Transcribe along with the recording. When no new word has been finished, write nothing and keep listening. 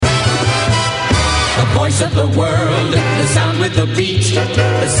voice of the world, the sound with the beat,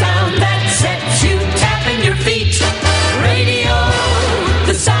 the sound that sets you tapping your feet. Radio,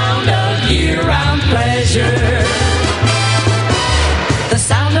 the sound of year-round pleasure. The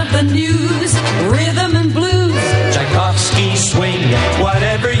sound of the news, rhythm and blues, Tchaikovsky swing,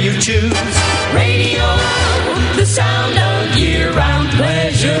 whatever you choose. Radio, the sound of year-round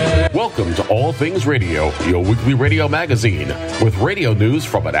pleasure. Welcome to All Things Radio, your weekly radio magazine, with radio news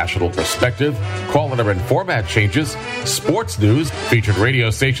from a national perspective, caller and format changes, sports news, featured radio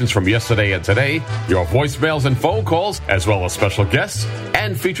stations from yesterday and today, your voicemails and phone calls, as well as special guests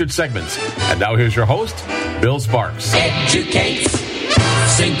and featured segments. And now here's your host, Bill Sparks. Educates,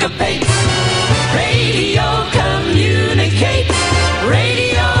 syncopates, radio communicates,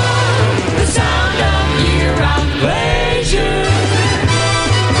 radio, the sound of year-round pleasure.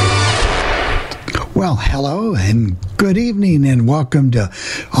 Well, hello and good evening and welcome to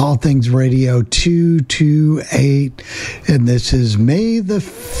All Things Radio 228, and this is May the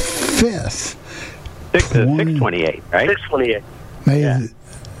 5th. 628, right? 628. May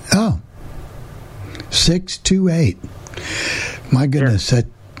 628. My goodness, that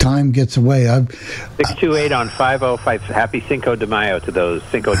time gets away. 628 on 505. Happy Cinco de Mayo to those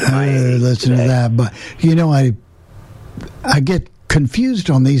Cinco de Mayo. Listen to that, but you know, I get confused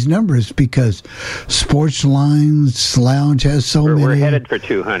on these numbers because Sports Lines Lounge has so many. We're headed for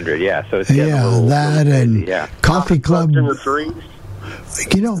 200, yeah. So it's Coffee Club. In the threes.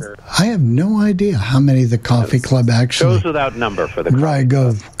 You know, I have no idea how many the Coffee Club actually goes without number for the right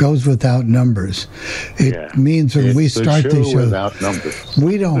goes without numbers. It means when we start the show without numbers.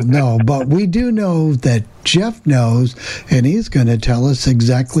 We don't know, but we do know that Jeff knows, and he's going to tell us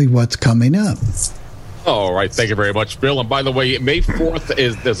exactly what's coming up. All right, thank you very much, Bill. And by the way, May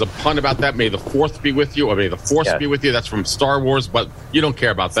 4th there's a pun about that. May the 4th be with you, or may the Force be with you. That's from Star Wars, but you don't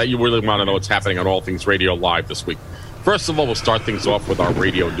care about that. You really want to know what's happening on All Things Radio Live this week. First of all, we'll start things off with our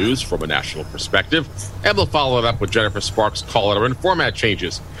radio news from a national perspective, and we'll follow it up with Jennifer Sparks' caller and format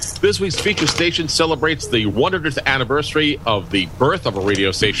changes. This week's feature station celebrates the 100th anniversary of the birth of a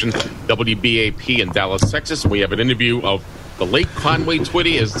radio station, WBAP in Dallas, Texas. And we have an interview of the late Conway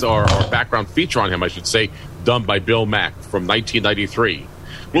Twitty as our background feature on him, I should say, done by Bill Mack from 1993.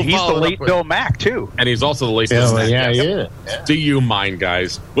 He's the late Bill Mack, too. And he's also the late Bill Mack. Yeah. Do you mind,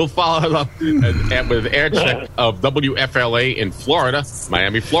 guys? We'll follow it up with air check of WFLA in Florida,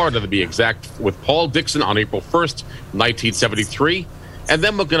 Miami, Florida, to be exact, with Paul Dixon on April 1st, 1973. And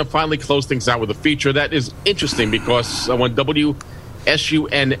then we're going to finally close things out with a feature that is interesting because when WSUN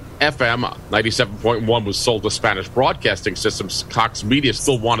FM 97.1 was sold to Spanish Broadcasting Systems, Cox Media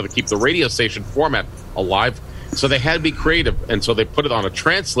still wanted to keep the radio station format alive. So they had to be creative, and so they put it on a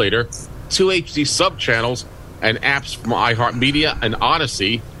translator, 2 HD sub-channels, and apps from iHeartMedia and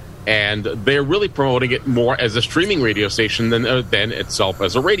Odyssey, and they're really promoting it more as a streaming radio station than itself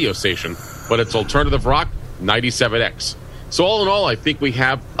as a radio station. But it's alternative rock, 97X. So all in all, I think we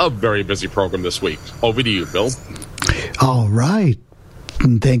have a very busy program this week. Over to you, Bill. All right.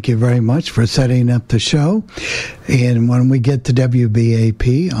 And thank you very much for setting up the show. And when we get to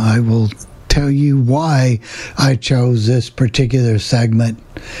WBAP, I will tell you why I chose this particular segment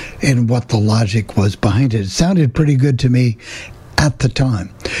and what the logic was behind it. It sounded pretty good to me at the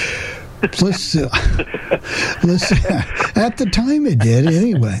time. Listen, at the time it did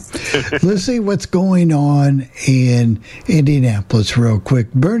anyway. Let's see what's going on in Indianapolis real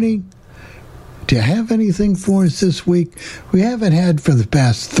quick. Bernie, do you have anything for us this week? We haven't had for the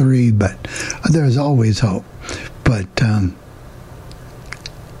past 3, but there's always hope. But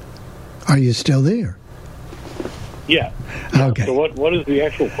are you still there? Yeah. Okay. So what is the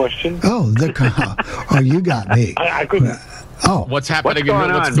actual question? Oh, you got me. I couldn't. What's happening?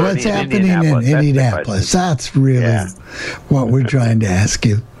 What's happening in Indianapolis? That's really what we're trying to ask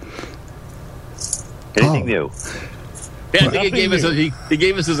you. Anything new? Yeah, I think he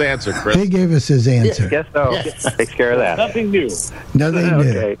gave us his answer, Chris. He gave us his answer. Yes, so. Yes. Takes care of that. Nothing new. Nothing new.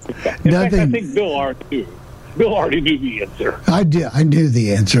 Okay. In fact, I think Bill already knew the answer. I knew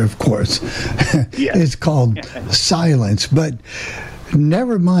the answer, of course. Yes. It's called silence. But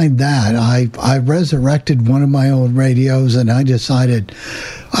never mind that. I resurrected one of my old radios, and I decided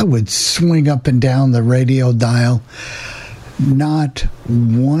I would swing up and down the radio dial. Not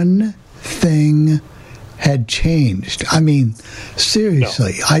one thing had changed. I mean,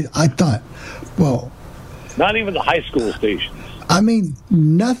 seriously, no. I thought, well... Not even the high school stations. I mean,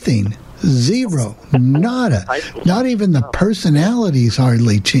 nothing. Zero. Nada. Not even the personalities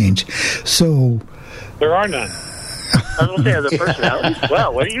hardly change. So... There are none. I was going to say, the personalities.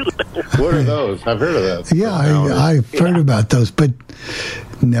 Wow, what are those? I've heard of those. Yeah, I've heard about those, but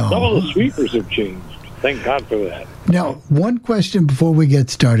no. Some of the sweepers have changed. Thank God for that. Now, one question before we get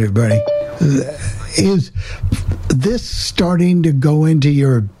started, Bernie. Is this starting to go into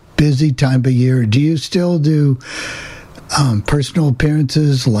your busy time of year? Do you still do personal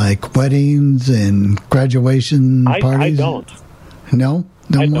appearances like weddings and graduation parties? I don't. No?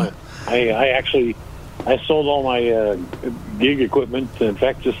 No I more? don't. I actually sold all my gig equipment, in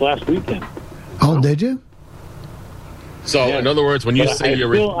fact, just last weekend. Oh, did you? So, Yeah. in other words, when you But say I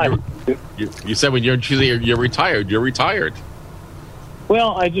still- you said when you're retired, you're retired.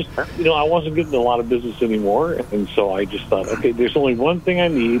 Well, I just, I wasn't getting a lot of business anymore, and so I just thought, okay, there's only one thing I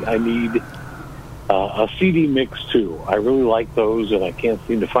need. I need a CD mix, too. I really like those, and I can't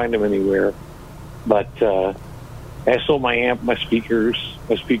seem to find them anywhere. But I sold my amp, my speakers,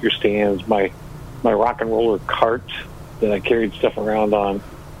 my speaker stands, my rock and roller cart that I carried stuff around on.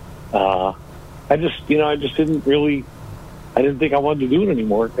 I just didn't really, I didn't think I wanted to do it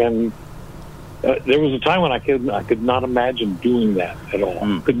anymore, and there was a time when I could not imagine doing that at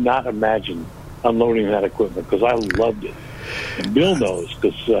all. Could not imagine unloading that equipment because I loved it. And Bill knows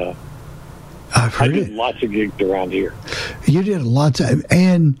because I've I heard did it. lots of gigs around here. You did lots of...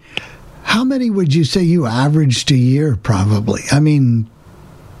 And how many would you say you averaged a year, probably? I mean,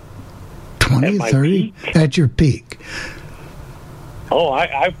 20, At my 30? peak? At your peak. Oh,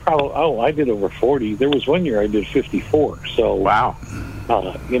 I did over 40. There was one year I did 54. So Wow.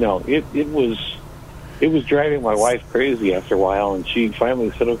 It was driving my wife crazy after a while, and she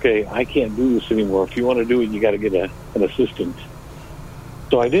finally said, "Okay, I can't do this anymore. If you want to do it, you got to get an assistant."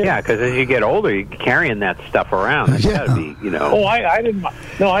 So I did. Yeah, because as you get older, you're carrying that stuff around. It's got to be, Oh, I didn't.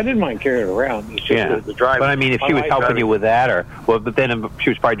 I didn't mind carrying it around. It's just Yeah, the drive. but I mean, if she was helping you with that, but then she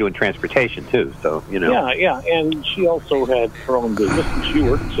was probably doing transportation too. So Yeah, and she also had her own business, and she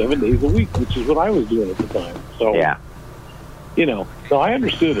worked 7 days a week, which is what I was doing at the time. So yeah. So I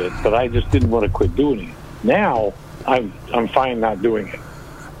understood it, but I just didn't want to quit doing it. Now I'm fine not doing it.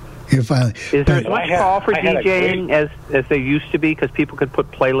 You're finally... Is there as much call for I had a DJing as there used to be? Because people could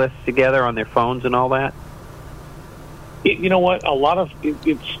put playlists together on their phones and all that. You know what? A lot of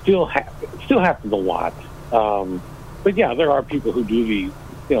it still happens a lot. But yeah, there are people who do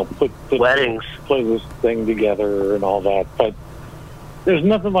put Weddings. playlist thing together and all that. But there's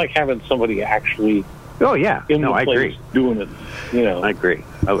nothing like having somebody actually Oh yeah, in no, the I place agree. doing it. I agree.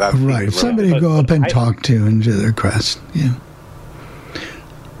 I've seen Right. it Somebody But- go up and I- talk to and do their crest. Yeah.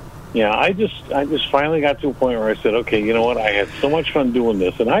 Yeah, I just finally got to a point where I said, okay, you know what? I had so much fun doing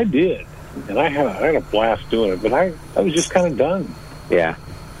this, and I did, and I had a blast doing it. But I was just kind of done. Yeah.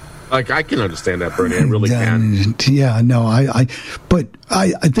 Like, I can understand that, Bernie. I really can. Yeah, no, but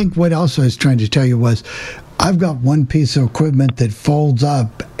I think what else I was trying to tell you was I've got one piece of equipment that folds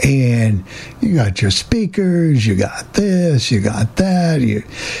up, and you got your speakers, you got this, you got that.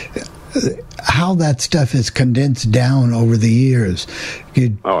 How that stuff is condensed down over the years. I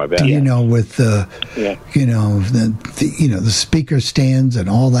bet. With the, Yeah. the speaker stands and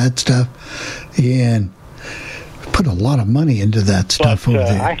all that stuff, and put a lot of money into that stuff But over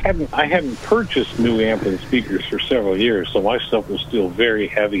there. I hadn't purchased new amp and speakers for several years, so my stuff was still very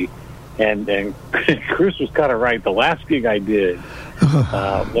heavy. And Chris was kind of right. The last gig I did,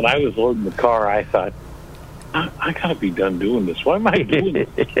 when I was loading the car, I thought, I gotta be done doing this. Why am I doing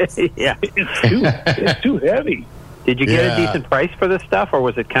this? Yeah. It's too heavy. Did you get Yeah. a decent price for this stuff, or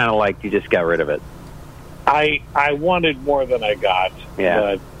was it kind of like you just got rid of it? I wanted more than I got. Yeah.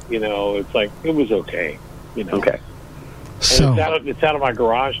 But it's like it was okay. Okay. And So it's out of my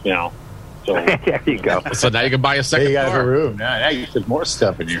garage now. So There you go. So now you can buy a Hey, second you got a car. room. Now you should more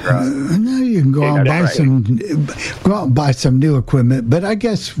stuff in your garage. now you can go out and buy that's some new equipment. But I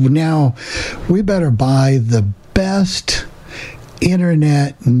guess now we better buy the best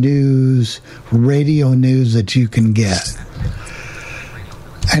internet news, radio news that you can get,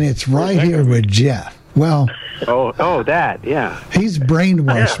 and it's right here with Jeff. Well, That, yeah. he's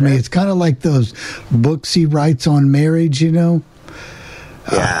brainwashed me. It's kind of like those books he writes on marriage, Yeah.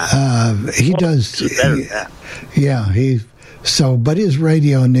 he does. Better than that. But his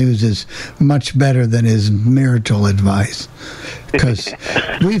radio news is much better than his marital advice because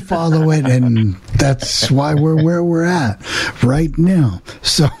we follow it, and that's why we're where we're at right now.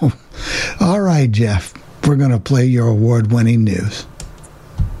 So, all right, Jeff, we're going to play your award-winning news.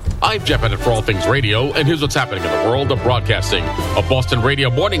 I'm Jeff Bennett for All Things Radio, and here's what's happening in the world of broadcasting. A Boston radio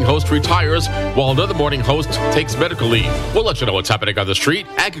morning host retires, while another morning host takes medical leave. We'll let you know what's happening on the street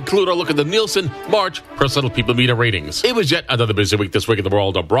and conclude our look at the Nielsen March Personal People Meter ratings. It was yet another busy week this week in the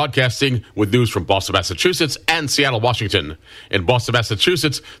world of broadcasting, with news from Boston, Massachusetts, and Seattle, Washington. In Boston,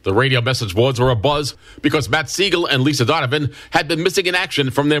 Massachusetts, the radio message boards were abuzz because Matt Siegel and Lisa Donovan had been missing in action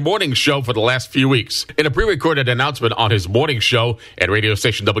from their morning show for the last few weeks. In a pre-recorded announcement on his morning show at radio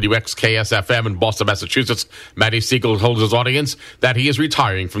station WXKS-FM in Boston, Massachusetts, Matty Siegel told his audience that he is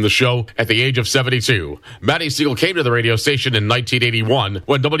retiring from the show at the age of 72. Matty Siegel came to the radio station in 1981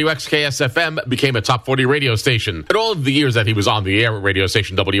 when WXKS-FM became a top 40 radio station. In all of the years that he was on the air at radio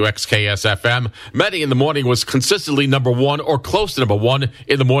station WXKS-FM, Matty in the morning was consistently number one or close to number one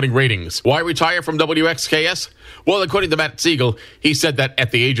in the morning ratings. Why retire from WXKS? Well, according to Matt Siegel, he said that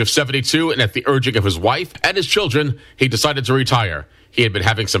at the age of 72 and at the urging of his wife and his children, he decided to retire. He had been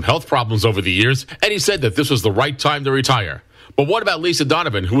having some health problems over the years, and he said that this was the right time to retire. But what about Lisa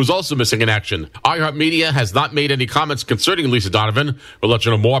Donovan, who was also missing in action? iHeartMedia has not made any comments concerning Lisa Donovan. We'll let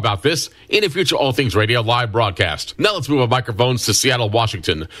you know more about this in a future All Things Radio live broadcast. Now let's move our microphones to Seattle,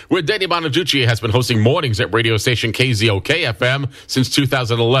 Washington, where Danny Bonaducci has been hosting mornings at radio station KZOK-FM since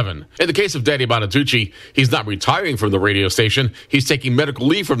 2011. In the case of Danny Bonaducci, he's not retiring from the radio station. He's taking medical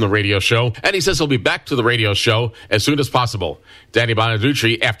leave from the radio show, and he says he'll be back to the radio show as soon as possible. Danny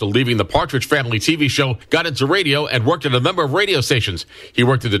Bonaducci, after leaving the Partridge Family TV show, got into radio and worked at a number of radio stations. He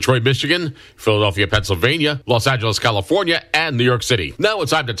worked in Detroit, Michigan, Philadelphia, Pennsylvania, Los Angeles, California, and New York City. Now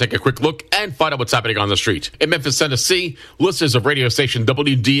it's time to take a quick look and find out what's happening on the street. In Memphis, Tennessee, listeners of radio station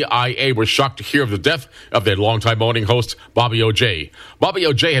WDIA were shocked to hear of the death of their longtime morning host, Bobby O.J. Bobby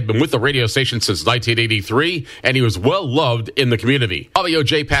O.J. had been with the radio station since 1983, and he was well loved in the community. Bobby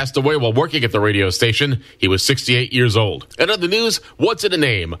O.J. passed away while working at the radio station. He was 68 years old. In other news, what's in a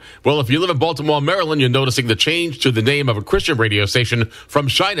name? Well, if you live in Baltimore, Maryland, you're noticing the change to the name of a Christian radio station from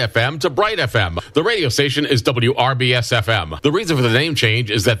Shine FM to Bright FM. The radio station is WRBS FM. The reason for the name change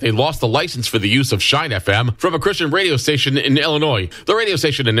is that they lost the license for the use of Shine FM from a Christian radio station in Illinois. The radio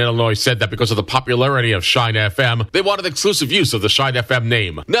station in Illinois said that because of the popularity of Shine FM, they wanted exclusive use of the Shine FM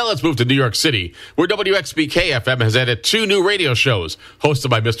name. Now let's move to New York City, where WXBK FM has added two new radio shows, hosted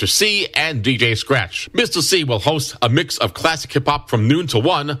by Mr. C and DJ Scratch. Mr. C will host a mix of classic hip-hop from noon to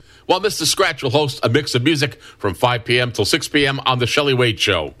 1, while Mr. Scratch will host a mix of music from 5 p.m. till 6 p.m. on The Shelley Wade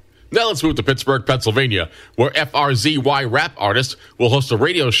Show. Now let's move to Pittsburgh, Pennsylvania, where FRZY rap artist will host a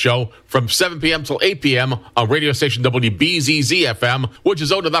radio show from 7 p.m. till 8 p.m. on radio station WBZZ-FM, which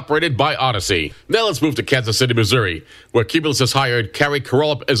is owned and operated by Odyssey. Now let's move to Kansas City, Missouri, where Cumulus has hired Carrie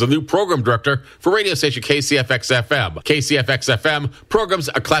Carolip as a new program director for radio station KCFX-FM. KCFX-FM programs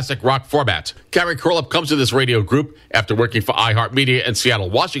a classic rock format. Carrie Carolip comes to this radio group after working for iHeartMedia in Seattle,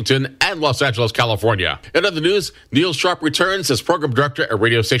 Washington, and Los Angeles, California. In other news, Neil Sharp returns as program director at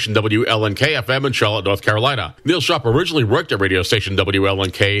radio station WLNK-FM in Charlotte, North Carolina. Neil Sharp originally worked at radio station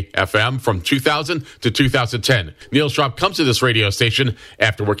WLNK-FM from 2000 to 2010. Neil Sharp comes to this radio station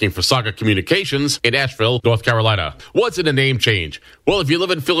after working for Saga Communications in Asheville, North Carolina. What's in a name change? Well, if you live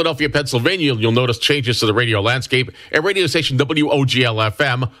in Philadelphia, Pennsylvania, you'll notice changes to the radio landscape at radio station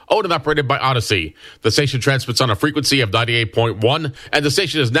WOGL-FM, owned and operated by Odyssey. The station transmits on a frequency of 98.1, and the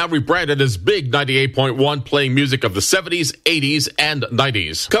station is now rebranded as Big 98.1, playing music of the 70s, 80s, and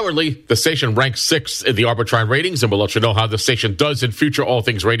 90s. Currently, the station ranks 6th in the Arbitron ratings, and we'll let you know how the station does in future All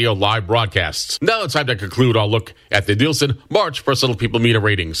Things Radio live broadcasts. Now it's time to conclude our look at the Nielsen March Personal People Meter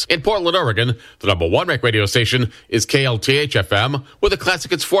ratings. In Portland, Oregon, the number 1 ranked radio station is KLTH-FM with a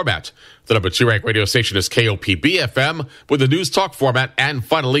classic hits format. The number 2 ranked radio station is KOPB-FM with a news talk format. And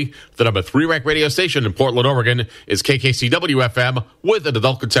finally, the number 3 ranked radio station in Portland, Oregon is KKCW-FM with an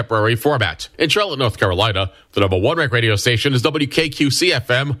adult contemporary format. In Charlotte, North Carolina, the number 1 ranked radio station is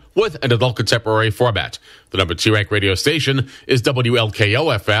WKQC-FM with an adult contemporary format. The number 2 ranked radio station is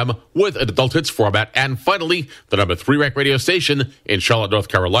WLKO-FM with an adult hits format. And finally, the number 3 ranked radio station in Charlotte, North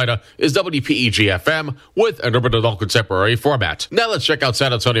Carolina is WPEG-FM with an urban adult contemporary format. Now let's check out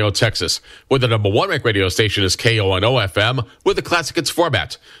San Antonio, Texas, where the number 1 ranked radio station is KONO-FM with a classic hits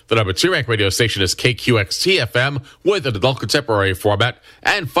format. The number 2 ranked radio station is KQXT-FM with an adult contemporary format.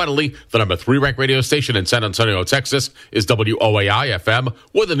 And finally, the number 3 ranked radio station in San Antonio, Texas is WOAI-FM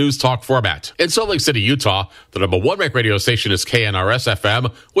with a news talk format. In Salt Lake City, Utah, the number 1 ranked radio station is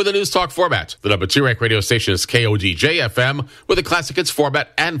KNRS-FM with a news talk format. The number 2 ranked radio station is KODJ-FM with a classic hits format.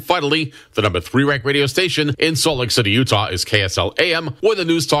 And finally, the number 3 ranked radio station in Salt Lake City, Utah is KSL-AM with a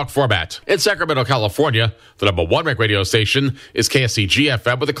news talk format. format. In Sacramento, California, the number 1 rank radio station is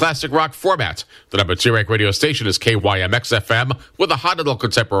KSCG-FM with a classic rock format. The number 2 rank radio station is KYMX-FM with a hot adult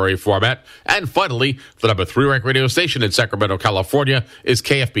contemporary format. And finally, the number 3 rank radio station in Sacramento, California is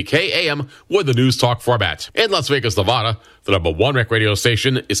KFBK-AM with a news talk format. In Las Vegas, Nevada, the number 1 rank radio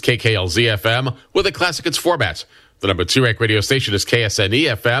station is KKLZ-FM with a classic hits format. The number 2 rank radio station is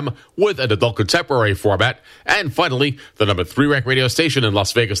KSNE-FM with an adult contemporary format. And finally, the number 3 rank radio station in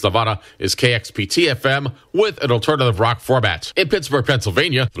Las Vegas, Nevada is KXPT-FM with an alternative rock format. In Pittsburgh,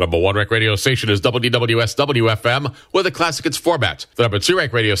 Pennsylvania, the number 1 rank radio station is WWSW-FM with a classic hits format. The number 2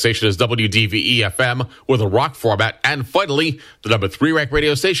 rank radio station is WDVE-FM with a rock format. And finally, the number 3 rank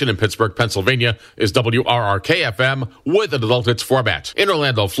radio station in Pittsburgh, Pennsylvania is WRRK-FM with an adult hits format. In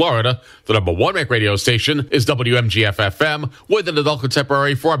Orlando, Florida, the number 1 rank radio station is WMGF-FM with an adult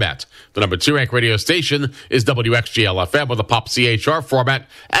contemporary format. The number 2 rank radio station is WXGL-FM with a pop CHR format.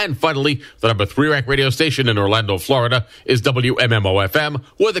 And finally, the number 3 rank radio station in Orlando, Florida is WMMO-FM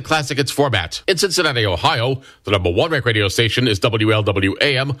with a classic hits format. In Cincinnati, Ohio, the number 1 rank radio station is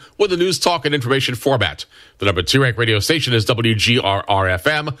WLW-AM with a news talk and information format. The number 2 rank radio station is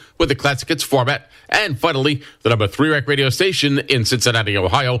WGRR-FM with a classic hits format. And finally, the number 3 rank radio station in Cincinnati,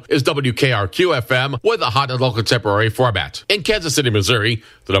 Ohio is WKRQ-FM with a hot adult contemporary format. In Kansas City, Missouri,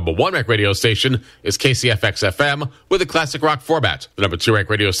 the number 1 rank radio station is KCFX-FM with a classic rock format. The number 2 rank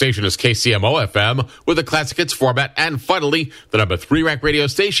radio station is KCMO-FM with a classic hits format. And finally, the number 3 rank radio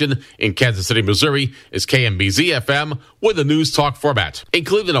station in Kansas City, Missouri is KMBZ-FM with a news talk format. In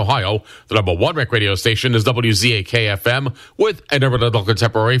Cleveland, Ohio, the number 1 rank radio station is WZAK-FM with an urban adult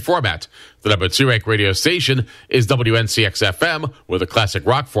contemporary format. The number 2 rank radio station is WNCX-FM with a classic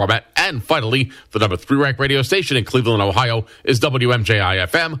rock format. And finally, the number 3 rank radio station in Cleveland, Ohio is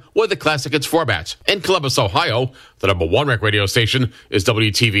WMJI-FM with a classic hits format. In Columbus, Ohio, the number 1 rank radio station is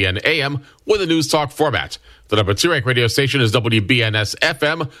WTVN-AM with a news talk format. The number 2 rank radio station is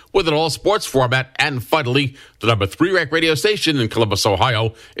WBNS-FM with an all-sports format. And finally, the number 3 rank radio station in Columbus,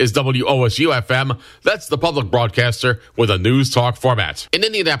 Ohio is WOSU-FM. That's the public broadcaster with a news talk format. In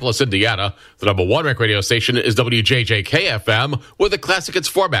Indianapolis, Indiana, the number 1 rank radio station is WJJK-FM with a classic hits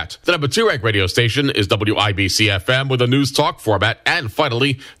format. The number 2 rank radio station is WIBC-FM with a news talk format. And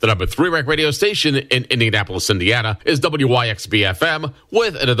finally, the number 3 rank radio station in Indianapolis, Indiana is WYXB-FM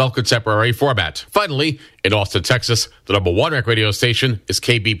with an adult contemporary format. Finally, in Austin, Texas, the number 1 rank radio station is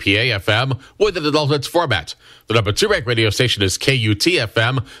KBPA-FM with an adult hits format. The number 2 rank radio station is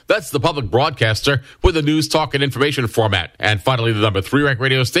KUT-FM. That's the public broadcaster with a news, talk, and information format. And finally, the number 3 rank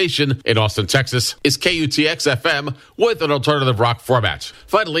radio station in Austin, Texas is KUTX-FM with an alternative rock format.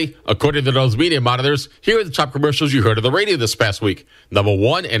 Finally, according to those media monitors, here are the top commercials you heard on the radio this past week. Number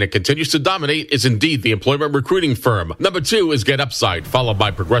 1, and it continues to dominate, is Indeed, the employment recruiting firm. Number 2 is Get Upside, followed by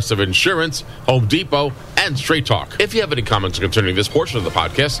Progressive Insurance, Home Depot, and Straight Talk. If you have any comments concerning this portion of the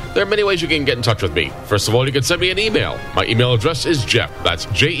podcast, there are many ways you can get in touch with me. First of all, you can send me an email. My email address is Jeff. That's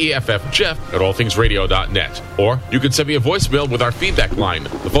Jeff, Jeff at allthingsradio.net. Or you can send me a voicemail with our feedback line.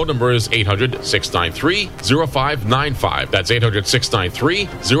 The phone number is 800-693-0595. That's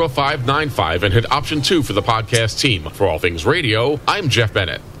 800-693-0595. And hit option 2 for the podcast team. For All Things Radio, I'm Jeff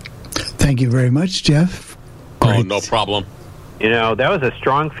Bennett. Thank you very much, Jeff. Oh, no problem. You know, that was a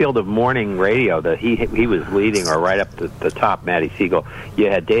strong field of morning radio that he was leading, or right up to the top, Matty Siegel.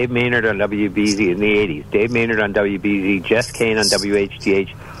 You had Dave Maynard on WBZ in the 80s, Dave Maynard on WBZ, Jess Kane on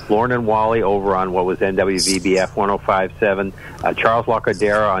WHTH, Lauren and Wally over on what was NWVBF 105.7, Charles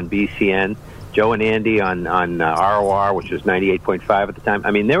Lacadera on BCN, Joe and Andy on ROR, which was 98.5 at the time. I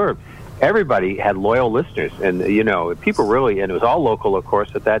mean, everybody had loyal listeners, and, you know, people really, and it was all local, of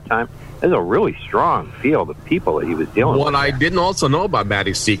course, at that time. There's a really strong field of people that he was dealing with. What I didn't also know about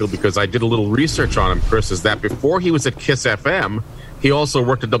Matty Siegel, because I did a little research on him, Chris, is that before he was at KISS FM, he also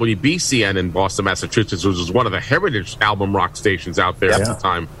worked at WBCN in Boston, Massachusetts, which was one of the heritage album rock stations out there at the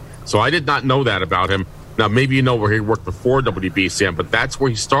time. So I did not know that about him. Now, maybe you know where he worked before WBCN, but that's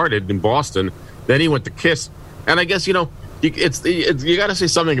where he started in Boston. Then he went to KISS. And I guess, you know, you got to say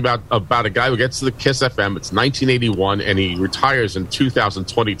something about a guy who gets to the KISS FM. It's 1981, and he retires in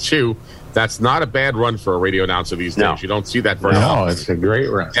 2022. That's not a bad run for a radio announcer these days. No. You don't see that very often. No, it's a great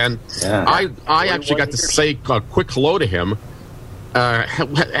run. And I actually got to say a quick hello to him.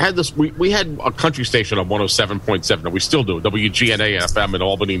 We had a country station on 107.7, and we still do, WGNA FM in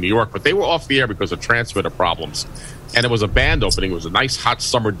Albany, New York, but they were off the air because of transmitter problems. And it was a band opening. It was a nice hot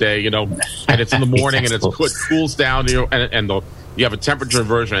summer day, you know, and it's in the morning and it cools down, you know, and you have a temperature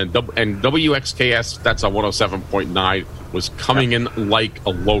inversion. And WXKS, that's on 107.9, was coming in like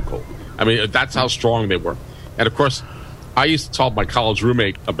a local. I mean, that's how strong they were. And of course, I used to tell my college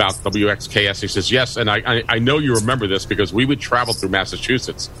roommate about WXKS. He says, yes, and I know you remember this because we would travel through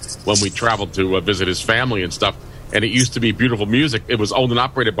Massachusetts when we traveled to visit his family and stuff, and it used to be beautiful music. It was owned and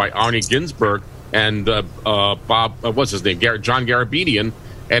operated by Arnie Ginsberg and Bob, what's his name, John Garabedian,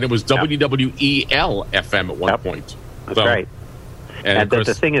 and it was WWEL FM at one point. That's right. And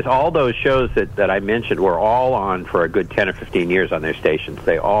the thing is, all those shows that I mentioned were all on for a good 10 or 15 years on their stations.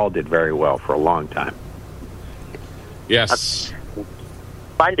 They all did very well for a long time. Yes. I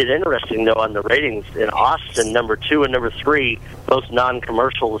find it interesting, though, on the ratings in Austin, number 2 and number 3, both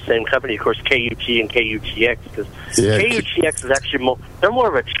non-commercial, the same company, of course, KUT and KUTX, because KUTX is actually they're more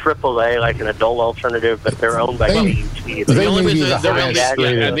of a AAA, like an adult alternative, but they're owned by KUT. The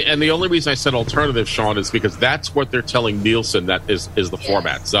only reason I said alternative, Sean, is because that's what they're telling Nielsen that is the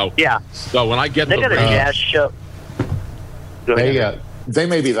format. So So when I get they got a jazz show. They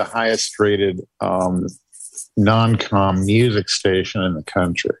may be the highest rated non-com music station in the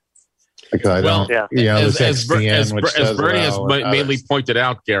country, because I don't. As Bernie has mainly pointed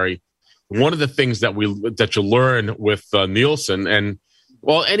out, Gary, one of the things that you learn with Nielsen and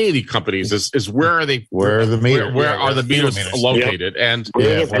any of the companies is where are the meters located, and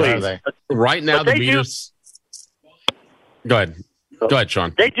where are they? Right now the meters. Go ahead,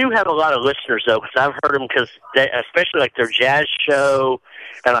 Sean. They do have a lot of listeners though, because I've heard them especially like their jazz show.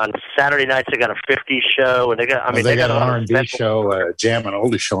 And on Saturday nights, they got a 50s show, and they got an R&B show, Jam and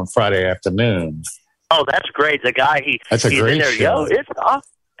Oldie show on Friday afternoon. Oh, that's great! The guy that's a great in there, show. It's off.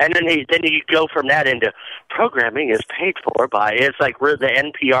 And then you go from that into programming is paid for by. It's like we're the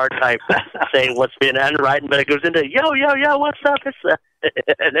NPR type saying what's being underwritten, but it goes into yo, what's up? It's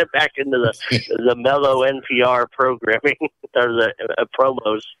and then back into the mellow NPR programming or the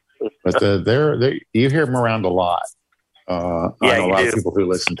promos. But you hear them around a lot. I know a lot of people who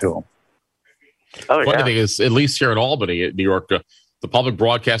listen to them. Funny thing is, at least here in Albany, New York, the public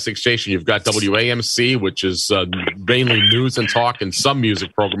broadcasting station, you've got WAMC, which is mainly news and talk and some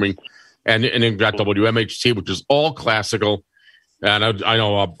music programming, and you've got WMHT, which is all classical. And I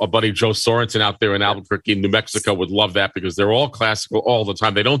know a buddy, Joe Sorensen, out there in Albuquerque, New Mexico, would love that because they're all classical all the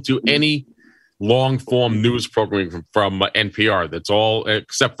time. They don't do any long-form news programming from NPR. That's all,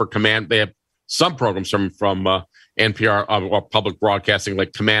 except for Command. They have some programs from NPR or public broadcasting,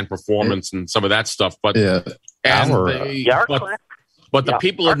 like Command Performance and some of that stuff. But the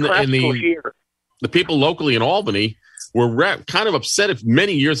people the people locally in Albany were kind of upset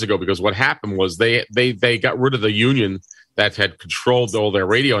many years ago, because what happened was they got rid of the union that had controlled all their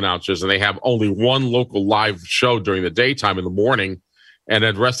radio announcers, and they have only one local live show during the daytime in the morning, and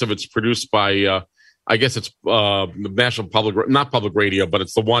the rest of it's produced by I guess it's National Public, not Public Radio, but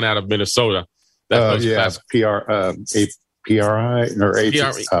it's the one out of Minnesota. APRI or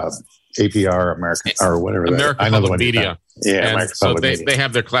APR American or whatever. American Public Media. Yeah, so they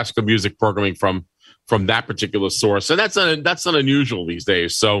have their classical music programming from that particular source, and that's unusual these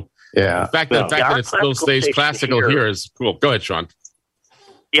days. So the fact that it still stays classical here is cool. Go ahead, Sean.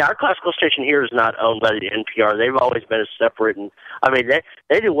 Yeah, our classical station here is not owned by the NPR. They've always been a separate, and I mean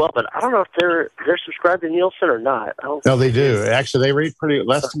they do well, but I don't know if they're subscribed to Nielsen or not. No, they do. Actually, they read pretty.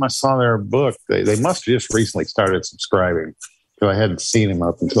 Last time I saw their book, they must have just recently started subscribing. So I hadn't seen them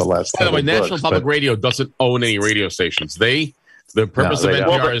up until the last. By the way, National Public Radio doesn't own any radio stations. The purpose of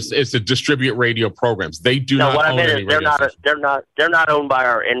NPR is to distribute radio programs. They do not own any radio stations. They're not owned by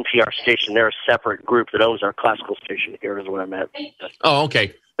our NPR station. They're a separate group that owns our classical station here, is what I meant. Oh,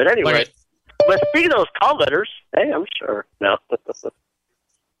 okay. But anyway, but speaking of those call letters, hey, I'm sure. No.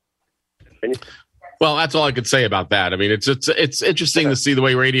 Well, that's all I could say about that. I mean, it's interesting to see the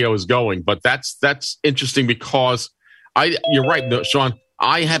way radio is going, but that's interesting because you're right, Sean.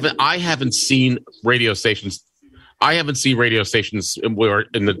 I haven't seen radio stations. I haven't seen radio stations where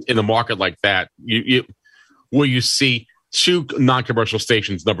in the market like that. Where you see two non-commercial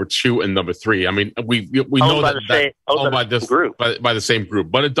stations, number 2 and number 3. I mean, we know that owned by this group, by the same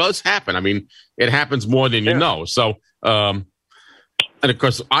group, but it does happen. I mean, it happens more than you know. So, and of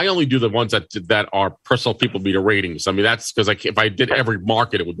course, I only do the ones that are personal people meter ratings. I mean, that's because if I did every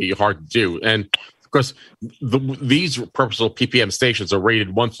market, it would be hard to do. And of course, these personal PPM stations are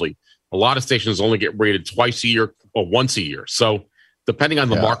rated monthly. A lot of stations only get rated twice a year or once a year. So, depending on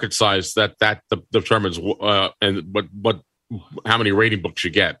the market size, that determines what how many rating books you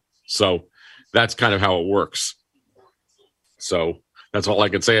get. So that's kind of how it works. So that's all I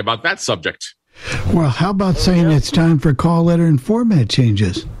can say about that subject. Well, how about saying it's time for call letter and format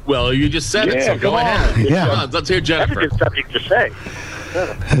changes? Well, you just said it, so go ahead. Yeah. Let's hear Jennifer. That's a good subject to say.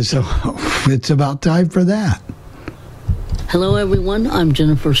 So it's about time for that. Hello, everyone. I'm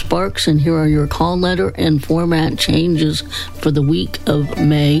Jennifer Sparks, and here are your call letter and format changes for the week of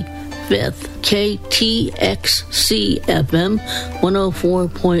May 5th. KTXC FM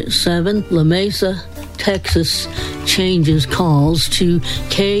 104.7 La Mesa, Texas changes calls to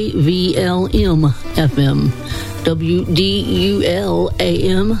KVLM FM. WDUL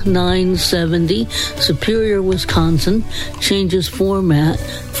AM 970 Superior, Wisconsin changes format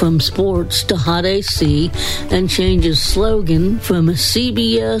from sports to hot AC and changes slogan from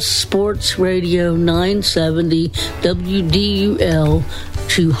CBS Sports Radio 970 WDUL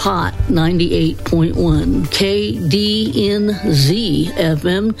to Hot 98.1. KDNZ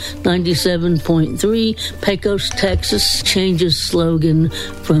FM 97.3 Pecos, Texas changes slogan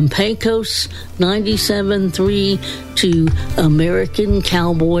from Pecos 97.3 to American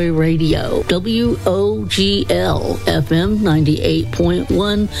Cowboy Radio. WOGL FM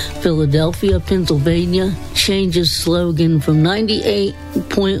 98.1 Philadelphia, Pennsylvania changes slogan from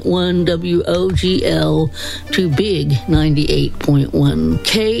 98.1 WOGL to Big 98.1.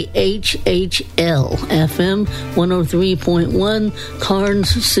 KHHL FM 103.1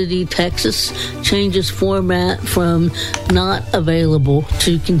 Karnes City, Texas changes format from not available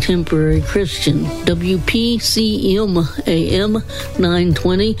to contemporary Christian. WPCM AM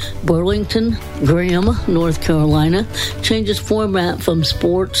 920 Burlington, Graham, North Carolina changes format from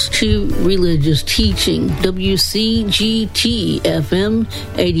sports to religious teaching. WCGT FM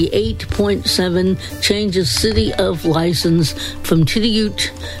 88.7 changes city of license from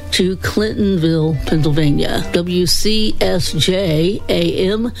Tidiute to Clintonville, Pennsylvania. WCSJ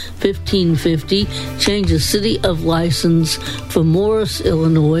AM 1550 changes city of license from Morris,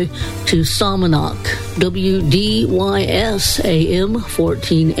 Illinois to Somonauk. WDYS AM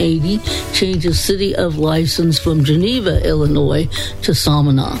 1480 changes city of license from Geneva, Illinois to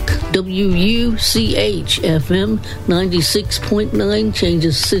Somonauk. WUCH FM 96.9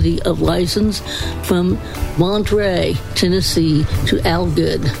 changes city of license from Monterey, Tennessee to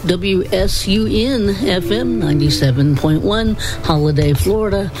Algood. WSUN FM 97.1 Holiday,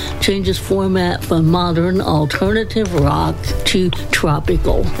 Florida changes format from modern alternative rock to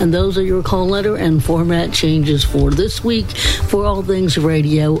tropical. And those are your call letter and format changes for this week. For All Things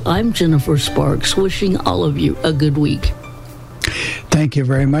Radio, I'm Jennifer Sparks, wishing all of you a good week. Thank you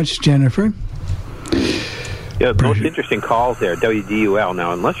very much, Jennifer. Yeah, the most interesting calls there, WDUL.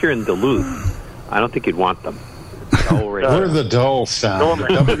 Now, unless you're in Duluth, I don't think you'd want them. We're the dull sound.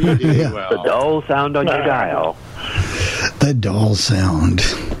 WDUL. The dull sound on your dial. The dull sound.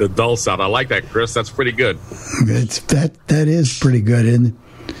 The dull sound. I like that, Chris. That's pretty good. That is pretty good. And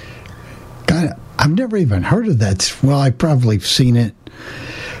God, I've never even heard of that. Well, I've probably seen it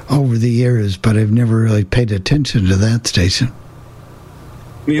over the years, but I've never really paid attention to that station.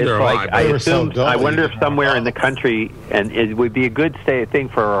 Neither have like, I wonder if somewhere in the country, and it would be a good thing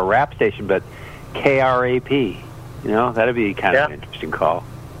for a rap station, but KRAP, that'd be kind of an interesting call.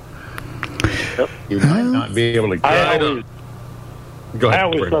 You might not be able to get I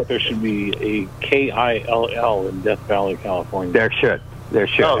always Brent. thought there should be a KILL in Death Valley, California. There should.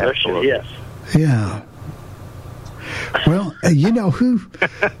 Oh, there should, yes. Yeah. Well, you know who,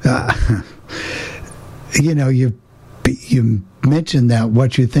 you mentioned that,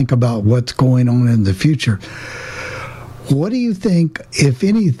 what you think about what's going on in the future. What do you think, if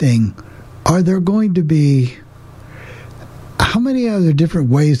anything, are there going to be, how many other different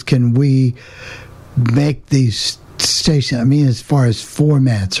ways can we make these stations, as far as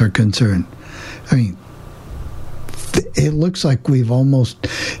formats are concerned? It looks like we've almost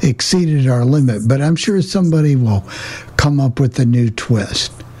exceeded our limit, but I'm sure somebody will come up with a new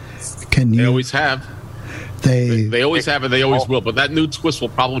twist. They always have. They always have and they always will. But that new twist will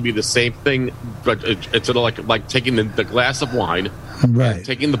probably be the same thing. But it's sort of like taking the glass of wine, right?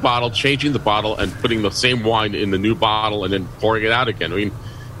 Taking the bottle, changing the bottle, and putting the same wine in the new bottle, and then pouring it out again.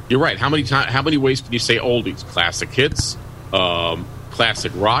 You're right. How many ways can you say oldies? Classic hits,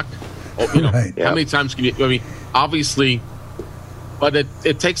 classic rock. Right. How many times can you? Obviously, but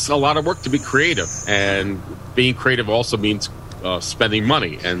it takes a lot of work to be creative, and being creative also means spending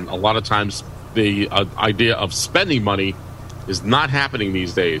money, and a lot of times the idea of spending money is not happening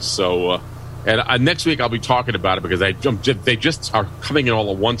these days. So, and next week I'll be talking about it because they just are coming in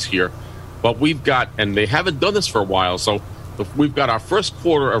all at once here. But we've got, and they haven't done this for a while, so we've got our first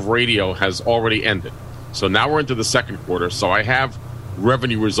quarter of radio has already ended. So now we're into the second quarter. So I have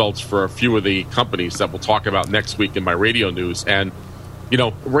revenue results for a few of the companies that we'll talk about next week in my radio news. And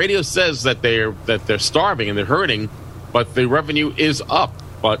radio says that they're starving and they're hurting, but the revenue is up.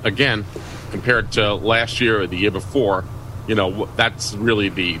 But again, compared to last year or the year before, that's really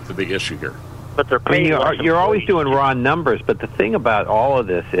the big issue here. but they're paying. You're always doing raw numbers, but the thing about all of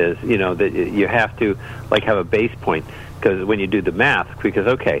this is, that you have to have a base point, because when you do the math, because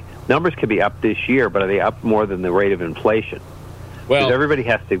numbers could be up this year, but are they up more than the rate of inflation? Well, because everybody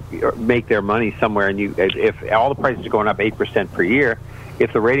has to make their money somewhere, and if all the prices are going up 8% per year,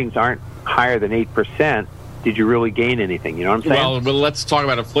 if the ratings aren't higher than 8%, did you really gain anything? You know what I'm saying? Well, let's talk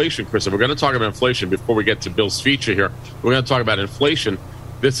about inflation, Chris. If we're going to talk about inflation before we get to Bill's feature here, we're going to talk about inflation.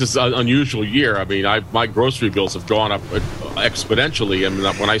 This is an unusual year. I mean, my grocery bills have gone up exponentially, and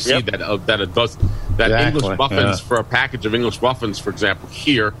when I see that English muffins for a package of English muffins, for example,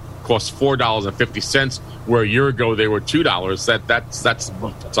 here costs $4.50, where a year ago they were $2.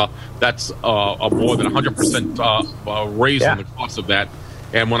 That's a more than 100% raise on the cost of that.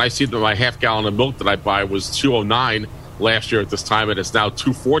 And when I see that my half gallon of milk that I buy was $2.09 last year at this time, and it's now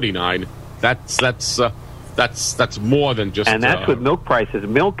 $2.49, that's more than just. And that's with milk prices.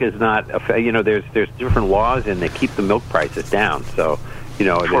 Milk is not. There's different laws and they keep the milk prices down. So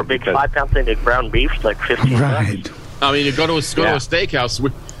for a big 5-pound thing of ground beef, like $15. Right. I mean, you go to a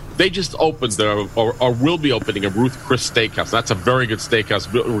steakhouse. They just opened or will be opening a Ruth Chris Steakhouse. That's a very good steakhouse.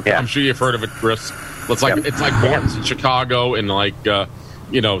 Yeah. I'm sure you've heard of it, Chris. It's like Morton's in Chicago and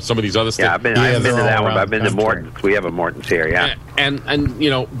some of these other steaks. Yeah, I've been to that one. I've been to Morton's. We have a Morton's here. Yeah, and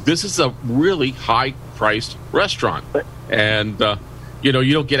this is a really high-priced restaurant, and you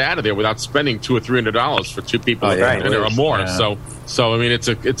don't get out of there without spending $200 or $300 for two people or more. Yeah. So I mean,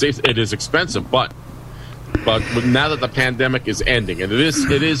 it is expensive, but now that the pandemic is ending, and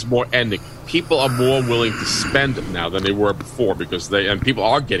it is more ending, people are more willing to spend now than they were before because people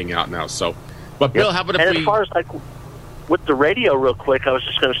are getting out now. So, but Bill, how about if as far as with the radio, real quick, I was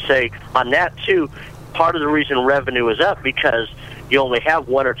just going to say on that too. Part of the reason revenue is up because you only have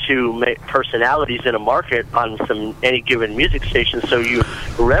one or two personalities in a market on any given music station, so your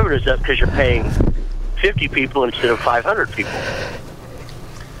revenue is up because you're paying 50 people instead of 500 people.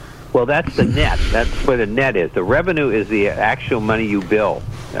 Well, that's the net. That's where the net is. The revenue is the actual money you bill,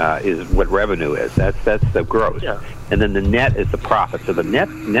 is what revenue is. That's the gross. Yeah. And then the net is the profit. So the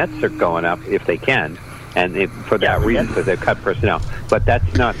nets are going up if they can, and for that reason, because they've cut personnel. But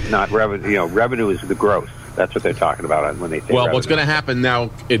that's not revenue. Revenue is the gross. That's what they're talking about when they say revenue. What's going to happen now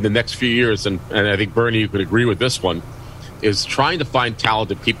in the next few years, and I think, Bernie, you could agree with this one, is trying to find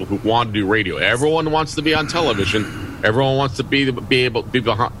talented people who want to do radio. Everyone wants to be on television. Everyone wants to be able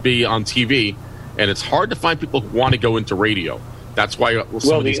to be on TV, and it's hard to find people who want to go into radio. That's why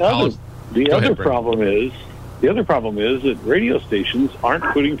the other problem is that radio stations aren't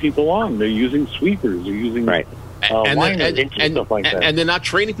putting people on. They're using sweepers. They're using and stuff like that. And they're not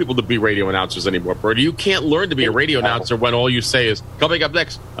training people to be radio announcers anymore, Bertie. You can't learn to be a radio announcer when all you say is, coming up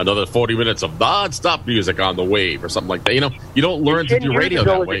next, another 40 minutes of non-stop music on the wave or something like that. You don't learn to do radio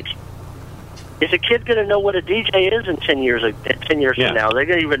that way. Is a kid going to know what a DJ is in 10 years from now? They're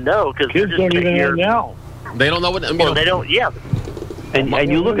going to even know because kids don't even know now. They don't know what. They don't. Yeah. And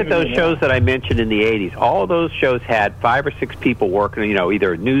you look at those shows that I mentioned in the 80s, all of those shows had 5 or 6 people working,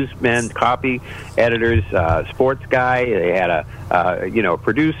 either newsmen, copy editors, sports guy, they had a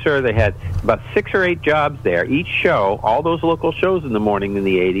producer, they had about 6 or 8 jobs there. Each show, all those local shows in the morning in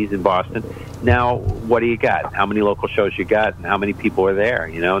the 80s in Boston. Now, what do you got? How many local shows you got and how many people are there?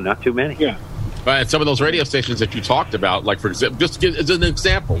 Not too many. Yeah. But some of those radio stations that you talked about, like for example, just as an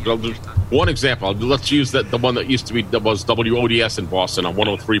example, one example. Let's use the one that used to be that was WODS in Boston on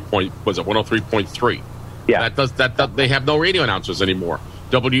 103.3. Yeah, that they have no radio announcers anymore.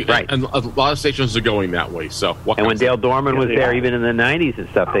 And a lot of stations are going that way. So when Dale Dorman was there, even in the 90s and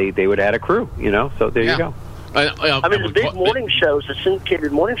stuff, they would add a crew. So there you go. The big morning shows, the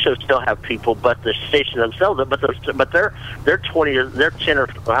syndicated morning shows, still have people, but the station themselves, but they're 20 or they're 10 or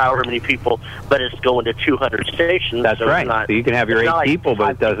however many people, but it's going to 200 stations. That's right. So you can have your 8 people,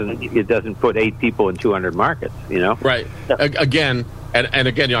 but it doesn't put 8 people in 200 markets. Right. Again, and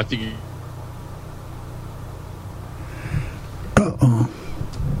again, I think.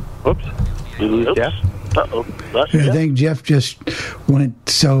 Oops. Did you lose Jeff? I think Jeff just went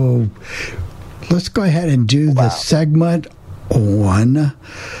so. Let's go ahead and do the segment on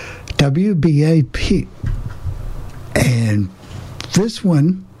WBAP. And this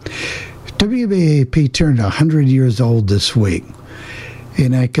one, WBAP turned 100 years old this week.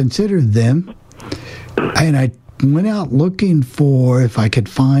 And I considered them, and I went out looking for if I could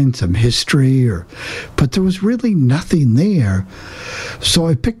find some history, but there was really nothing there. So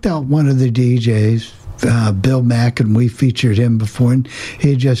I picked out one of the DJs, Bill Mack, and we featured him before, and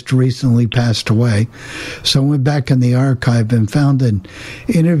he just recently passed away. So I went back in the archive and found an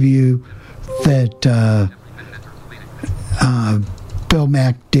interview that Bill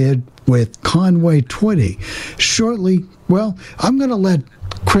Mack did with Conway Twitty. Shortly, well, I'm going to let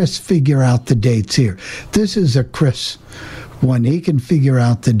Chris figure out the dates here. This is a Chris one. He can figure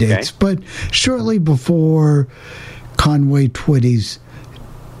out the dates. Okay. But shortly before Conway Twitty's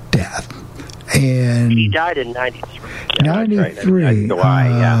death. And he died in 93. 93. Right.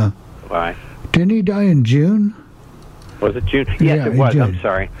 July, July. Didn't he die in June? Was it June? Yes, it was. I'm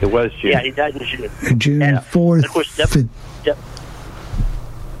sorry. It was June. Yeah, he died in June. June 4th. Of course,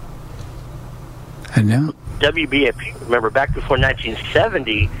 and now? WBAP, remember, back before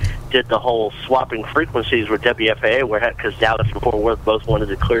 1970, did the whole swapping frequencies with WFAA, because Dallas and Fort Worth both wanted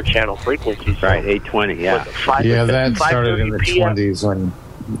the clear channel frequencies. Right, 820, yeah. That started in the 20s when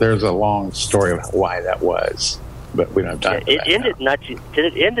there's a long story of why that was. But we don't have time for that. Did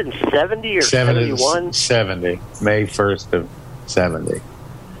it end in 70 or 71? 70, May 1st of 70.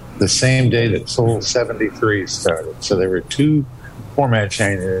 The same day that Soul 73 started. So there were two format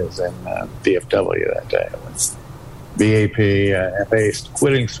changes in DFW that day. It was BAP, FA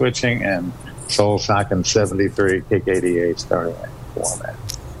quitting switching, and Soul Socken 73, KKDA starting that format.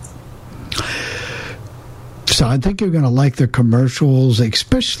 So I think you're going to like the commercials,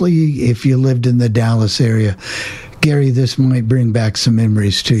 especially if you lived in the Dallas area. Gary, this might bring back some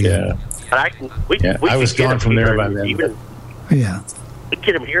memories to you. Yeah. I was gone from there by then. Yeah. We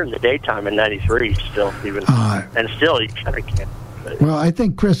get him here in the daytime in 93 still, even. And still, you kind of can't. Well, I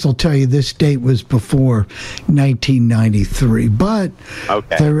think Chris will tell you this date was before 1993, but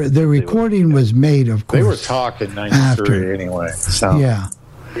the recording was made, of course. They were talking 93 anyway. So. Yeah.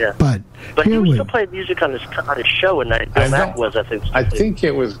 Yeah, but he was still playing music on his show, and that was, I think. I think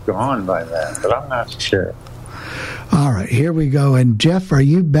it was gone by then, but I'm not sure. All right, here we go. And Jeff, are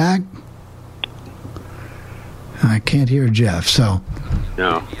you back? I can't hear Jeff, so.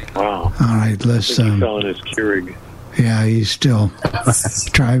 No. Wow. All right, let's. He fell in his Keurig. Yeah, he's still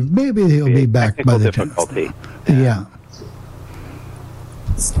trying. Maybe he'll be back by the time. Yeah.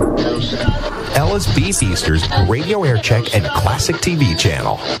 Ella's Beef Feasters, Radio Air Check, and Classic TV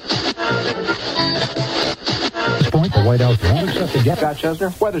channel. Point, the White House Scott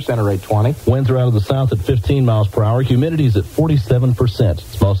Chesner, Weather Center 820. Winds are out of the south at 15 miles per hour. Humidity is at 47%.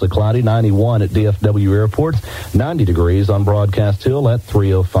 It's mostly cloudy, 91 at DFW Airport, 90 degrees on Broadcast Hill at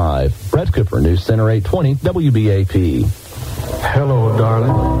 305. Brett Cooper, News Center 820, WBAP. Hello,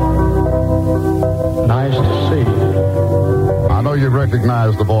 darling. Nice to see you. I know you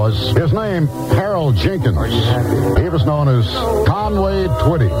recognize the voice. His name, Harold Jenkins. He was known as Conway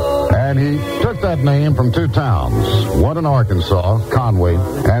Twitty, and he took that name from two towns, one in Arkansas, Conway,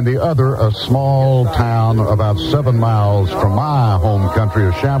 and the other a small town about 7 miles from my home country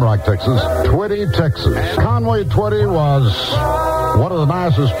of Shamrock, Texas, Twitty, Texas. Conway Twitty was one of the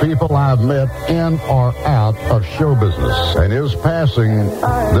nicest people I've met in or out of show business, and his passing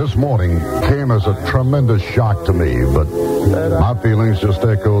this morning came as a tremendous shock to me, but my feelings just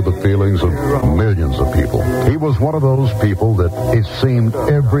echo the feelings of millions of people. He was one of those people that it seemed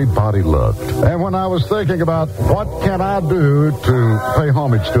everybody loved. And when I was thinking about what can I do to pay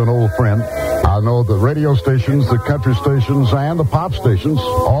homage to an old friend, I know the radio stations, the country stations, and the pop stations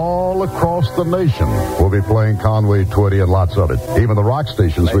all across the nation will be playing Conway Twitty and lots of it. Even the rock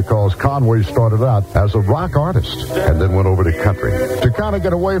stations, because Conway started out as a rock artist and then went over to country. To kind of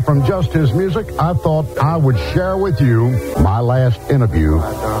get away from just his music, I thought I would share with you my last interview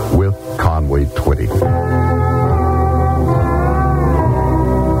with Conway Twitty.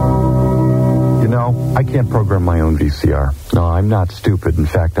 You know, I can't program my own VCR. No, I'm not stupid. In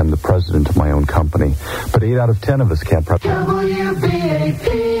fact, I'm the president of my own company. But 8 out of 10 of us can't program. WBAP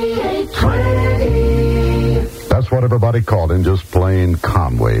 820. That's what everybody called him, just plain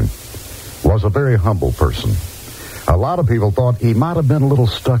Conway. Was a very humble person. A lot of people thought he might have been a little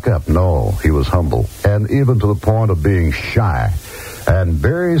stuck up. No, he was humble, and even to the point of being shy, and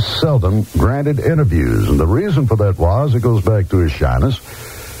very seldom granted interviews. And the reason for that was, it goes back to his shyness,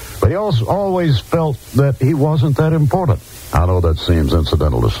 but he also always felt that he wasn't that important. I know that seems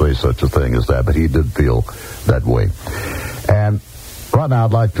incidental to say such a thing as that, but he did feel that way. And right now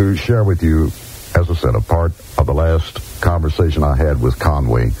I'd like to share with you, as I said, a part of the last conversation I had with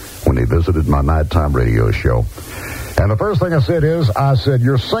Conway when he visited my nighttime radio show. And the first thing I said is,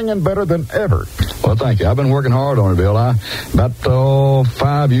 you're singing better than ever. Well, thank you. I've been working hard on it, Bill. About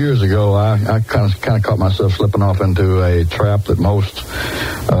 5 years ago, I kind of caught myself slipping off into a trap that most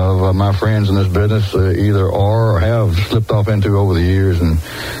of my friends in this business either are or have slipped off into over the years. And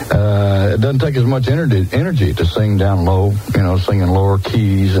doesn't take as much energy to sing down low, singing lower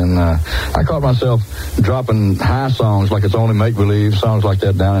keys. And I caught myself dropping high songs like it's only make-believe, songs like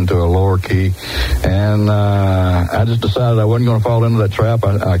that down into a lower key. And I just decided I wasn't going to fall into that trap.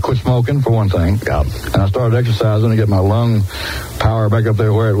 I quit smoking, for one thing. And I started exercising to get my lung power back up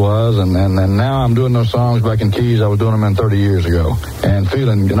there where it was. And now I'm doing those songs back in keys I was doing them in 30 years ago. And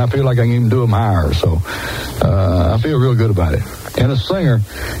I feel like I can even do them higher. So I feel real good about it. And a singer,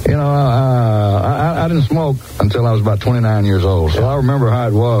 I didn't smoke until I was about 29 years old. So I remember how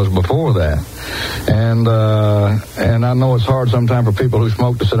it was before that. And I know it's hard sometimes for people who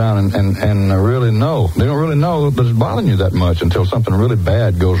smoke to sit down and really know. They don't really know that it's bothering you that much until something really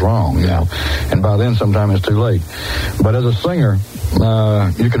bad goes wrong, And by then, sometimes it's too late. But as a singer,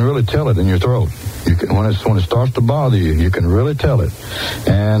 you can really tell it in your throat. When it starts to bother you, you can really tell it.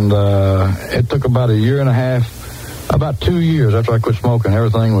 And it took about a year and a half. About 2 years after I quit smoking,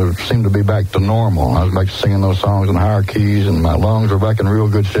 everything seemed to be back to normal. I was back to singing those songs in higher keys, and my lungs were back in real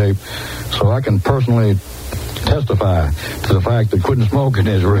good shape. So I can personally testify to the fact that quitting smoking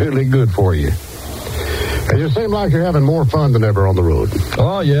is really good for you. And you seem like you're having more fun than ever on the road.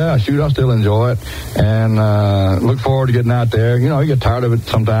 Oh, yeah. Shoot, I still enjoy it. And look forward to getting out there. You get tired of it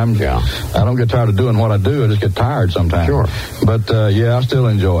sometimes. Yeah. I don't get tired of doing what I do. I just get tired sometimes. Sure. But, yeah, I still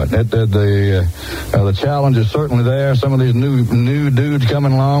enjoy it. The challenge is certainly there. Some of these new dudes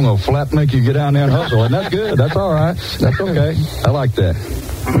coming along will make you get down there and hustle. And that's good. That's all right. That's okay. I like that.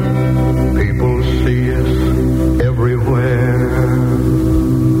 People see us everywhere.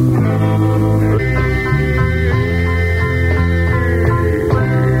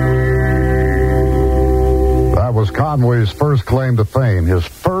 Was Conway's first claim to fame, his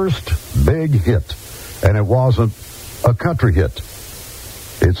first big hit, and it wasn't a country hit.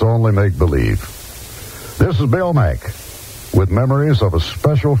 It's only make-believe. This is Bill Mack with memories of a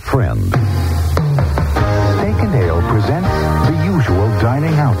special friend. Steak and Ale presents the usual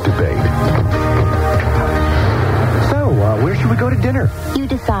dining out debate. So, where should we go to dinner? You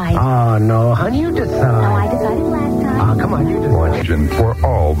decide. Oh, no, honey, you decide. No, I decided last time. Come on, you decide. For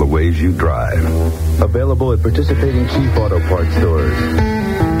all the ways you drive. Available at participating Chief Auto Parts stores.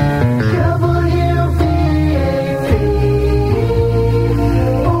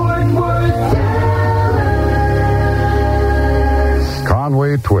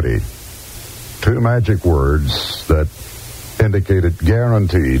 Conway Twitty. Two magic words that indicated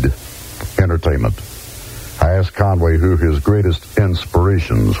guaranteed entertainment. I asked Conway who his greatest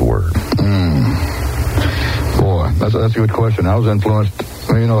inspirations were. Boy, that's a good question. I was influenced,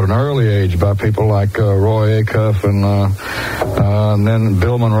 at an early age by people like Roy Acuff and then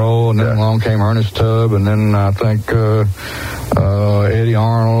Bill Monroe, and then along came Ernest Tubb, and then I think Eddie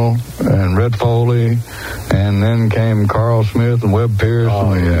Arnold and Red Foley, and then came Carl Smith and Webb Pierce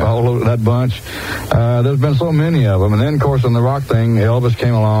and all of that bunch. There's been so many of them. And then, of course, in the rock thing, Elvis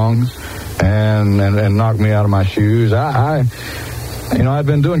came along and knocked me out of my shoes. I'd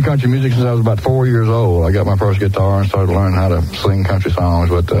been doing country music since I was about 4 years old. I got my first guitar and started learning how to sing country songs,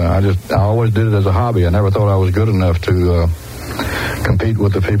 but I always did it as a hobby. I never thought I was good enough to compete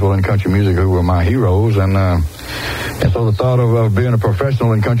with the people in country music who were my heroes, and so the thought of being a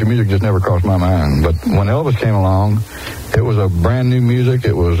professional in country music just never crossed my mind. But when Elvis came along, it was a brand new music.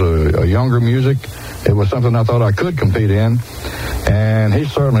 It was a younger music. It was something I thought I could compete in. And he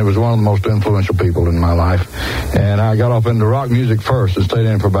certainly was one of the most influential people in my life. And I got off into rock music first and stayed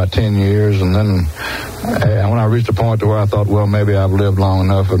in for about 10 years. And then when I reached a point to where I thought, well, maybe I've lived long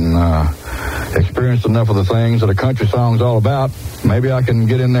enough and experienced enough of the things that a country song's all about, maybe I can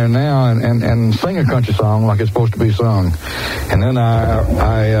get in there now and sing a country song like it's supposed to be sung. And then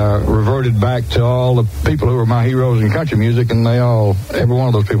I reverted back to all the people who were my heroes in country music, and every one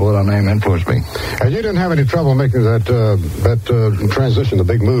of those people that I named influenced me. And you didn't have any trouble making that transition, the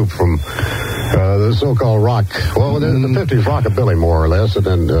big move from the so-called rock, well, the 50s rockabilly, more or less, and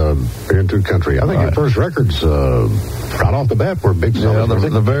then into country. I think your first records, right off the bat, were big sellers. Yeah,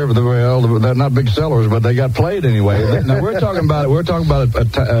 they're not big sellers, but they got played anyway. Now, we're talking about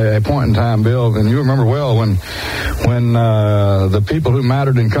a point in time, Bill, and you remember well when the people who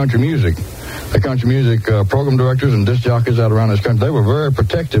mattered in country music, the country music program directors and disc jockeys out around this country, they were very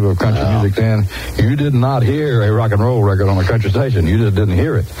protective of country music then. You did not hear a rock and roll record on a country station. You just didn't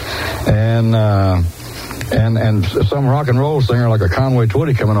hear it. And some rock and roll singer like a Conway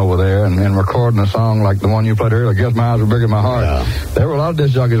Twitty coming over there and recording a song like the one you played earlier, I Guess My Eyes Were Bigger Than My Heart. Yeah. There were a lot of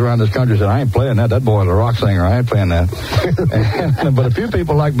disc jockeys around this country that said, I ain't playing that. That boy's a rock singer. I ain't playing that. But a few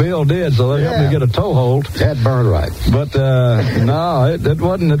people like Bill did, so they helped me get a toehold. That burned right. But no, it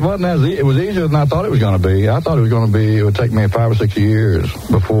wasn't it was easier than I thought it was going to be. I thought it would take me 5 or 6 years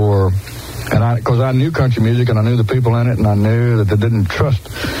before And because I knew country music and I knew the people in it, and I knew that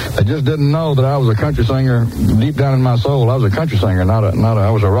they just didn't know that I was a country singer deep down in my soul. I was a country singer,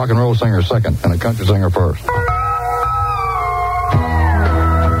 I was a rock and roll singer second and a country singer first.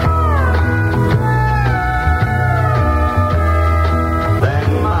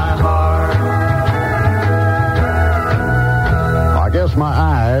 My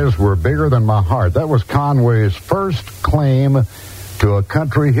eyes were bigger than my heart. That was Conway's first claim to a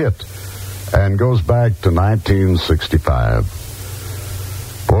country hit and goes back to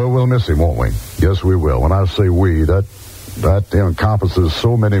 1965. Boy, we'll miss him, won't we? Yes, we will. When I say we, that encompasses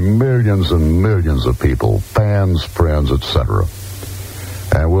so many millions and millions of people, fans, friends, etc.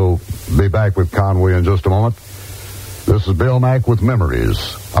 And we'll be back with Conway in just a moment. This is Bill Mack with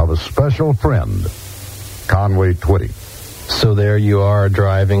memories of a special friend, Conway Twitty. So there you are,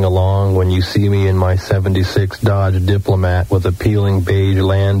 driving along when you see me in my 76 Dodge Diplomat with a peeling beige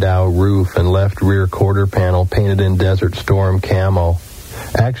Landau roof and left rear quarter panel painted in Desert Storm camo.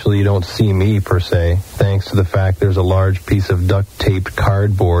 Actually, you don't see me, per se, thanks to the fact there's a large piece of duct-taped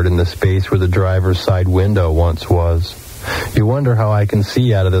cardboard in the space where the driver's side window once was. You wonder how I can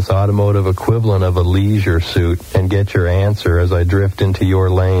see out of this automotive equivalent of a leisure suit and get your answer as I drift into your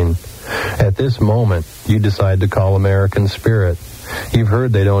lane. At this moment, you decide to call American Spirit. You've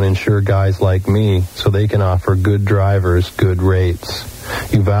heard they don't insure guys like me, so they can offer good drivers good rates.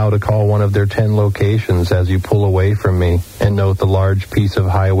 You vow to call one of their 10 locations as you pull away from me and note the large piece of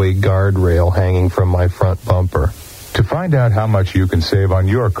highway guardrail hanging from my front bumper. To find out how much you can save on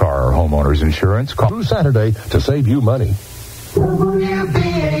your car or homeowner's insurance, call through Saturday to save you money.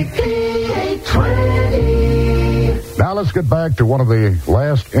 WBAP 820. Now let's get back to one of the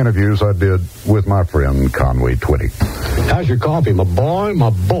last interviews I did with my friend Conway Twitty. How's your coffee, my boy?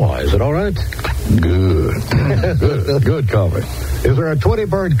 My boy, is it all right? Good. Good coffee. Is there a Twitty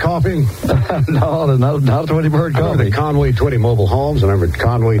Bird coffee? No, there's not a Twitty Bird coffee. I remember the Conway Twitty Mobile Homes. I remember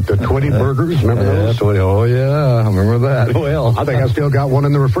Conway the Twitty Burgers. Remember those? Twitty. Oh, yeah. I remember that. Well, I think I still got one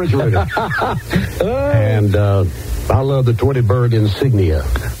in the refrigerator. And I love the Twitty Bird insignia.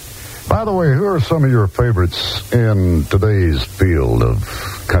 By the way, who are some of your favorites in today's field of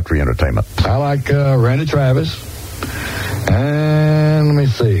country entertainment? I like Randy Travis. And let me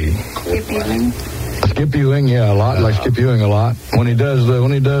see. Skip Ewing, yeah, a lot. Like Skip Ewing a lot. When he does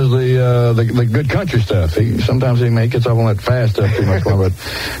the good country stuff, sometimes he gets off on that fast stuff too much more. But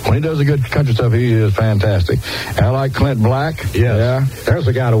when he does the good country stuff, he is fantastic. And I like Clint Black. Yes. Yeah, there's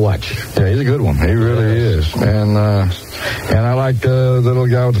a guy to watch. Yeah, he's a good one. He really is. And I like the little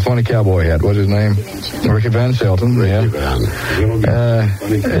guy with the funny cowboy hat. What's his name? Ricky Van Shelton. Yeah.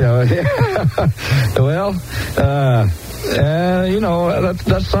 Well,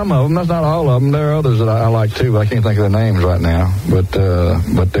 that's some of them. That's not all of them. There are others that I like too, but I can't think of their names right now. But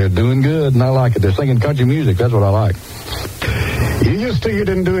they're doing good, and I like it. They're singing country music. That's what I like. You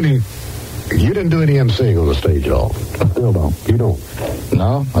didn't do any emceeing on the stage at all. I still don't. You don't.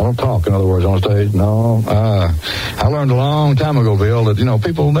 No, I don't talk. In other words, on stage. No. I learned a long time ago, Bill, that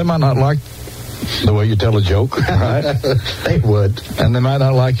people, they might not like the way you tell a joke, right? They would. And they might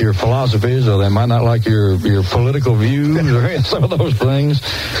not like your philosophies, or they might not like your political views, or some of those things.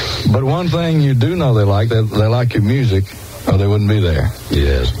 But one thing you do know they like your music, or they wouldn't be there.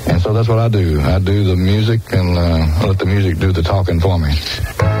 Yes. And so that's what I do. I do the music, and let the music do the talking for me.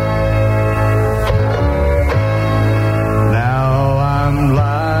 Now I'm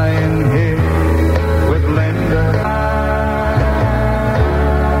lying here with Linda.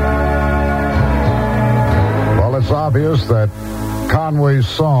 It's obvious that Conway's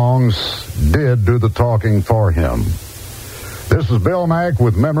songs did do the talking for him. This is Bill Mack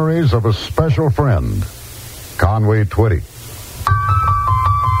with memories of a special friend, Conway Twitty.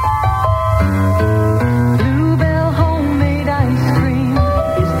 Bluebell homemade ice cream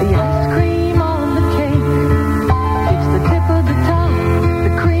is the ice cream on the cake. It's the tip of the top, the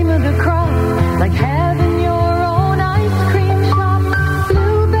cream of the crop, like having your own ice cream shop.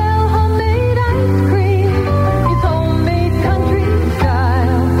 Bluebell homemade ice cream.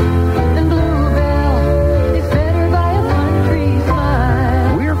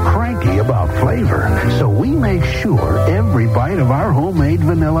 Flavor, so we make sure every bite of our homemade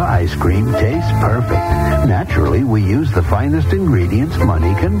vanilla ice cream tastes perfect. Naturally, we use the finest ingredients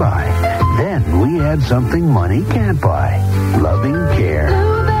money can buy. Then we add something money can't buy: loving care.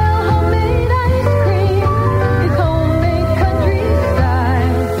 Bluebell homemade ice cream is homemade country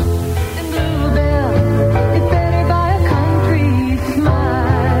style. And Bluebell is better by a country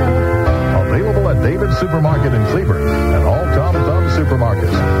smile. Available at David's Supermarket in Cleburne and all Tom Thumb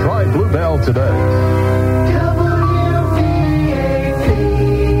supermarkets. Try Bluebell today. WBAP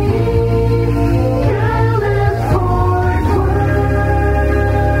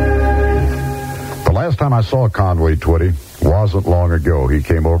I saw Conway Twitty. Wasn't long ago. He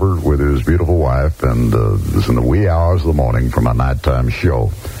came over with his beautiful wife, and it was in the wee hours of the morning for my nighttime show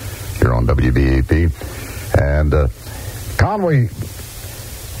here on WBAP. And Conway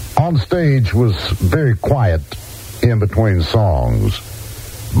on stage was very quiet in between songs,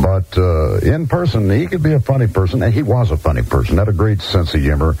 but in person he could be a funny person, and he was a funny person, had a great sense of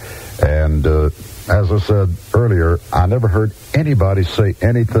humor. And as I said earlier, I never heard anybody say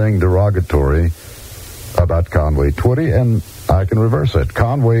anything derogatory about Conway Twitty, and I can reverse it.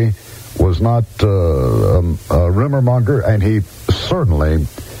 Conway was not a rumor monger, and he certainly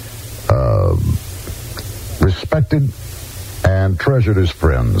respected and treasured his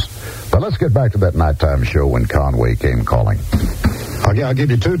friends. But let's get back to that nighttime show when Conway came calling. I'll give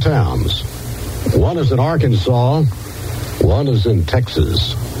you two towns. One is in Arkansas. One is in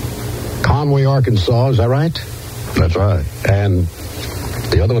Texas. Conway, Arkansas, is that right? That's right. And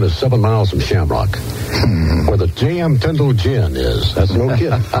the other one is 7 miles from Shamrock, where the J.M. Tyndall Gin is. That's no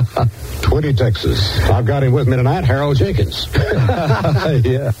kidding. Twitty, Texas. I've got him with me tonight, Harold Jenkins.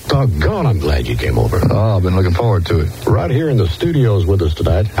 Yeah. Doggone, I'm glad you came over. Oh, I've been looking forward to it. Right here in the studios with us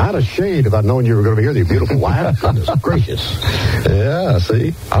tonight. I'd have shaved if I'd known you were going to be here, your beautiful wife. Goodness gracious. Yeah,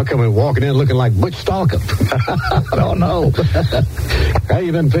 see? I'll come in walking in looking like Butch Stalker. I don't know. How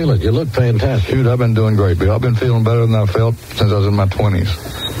you been feeling? You look fantastic. Shoot, I've been doing great, Bill. I've been feeling better than I felt since I was in my 20s.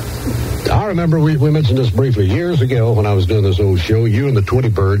 I remember we mentioned this briefly years ago when I was doing this old show. You and the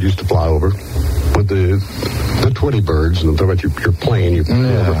Twitty Bird used to fly over with the Twitty Birds, and I'm talking about your plane.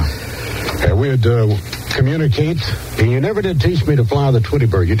 And we'd communicate, and you never did teach me to fly the Twitty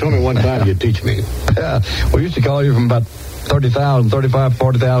Bird. You told me one time you'd teach me. Yeah, we used to call you from about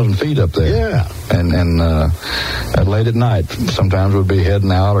 40,000 feet up there. Yeah. And at late at night, sometimes we'd be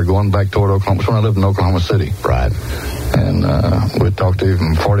heading out or going back toward Oklahoma. That's when I lived in Oklahoma City. Right. And we'd talk to you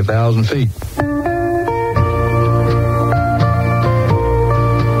from 40,000 feet.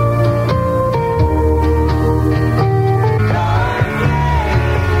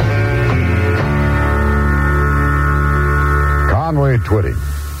 Conway Twitty.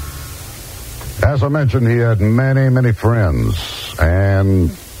 As I mentioned, he had many, many friends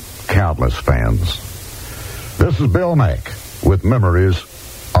and countless fans. This is Bill Mack with memories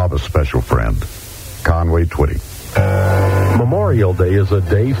of a special friend, Conway Twitty. Memorial Day is a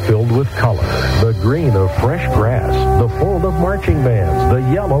day filled with color. The green of fresh grass, the fold of marching bands, the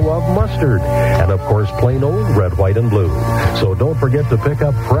yellow of mustard, and of course plain old red, white, and blue. So don't forget to pick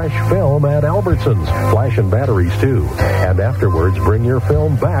up fresh film at Albertsons, flash and batteries too. And afterwards bring your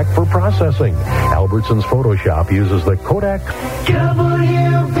film back for processing. Albertsons Photoshop uses the Kodak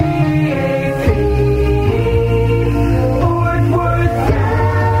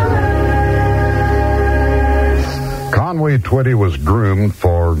Conway Twitty was groomed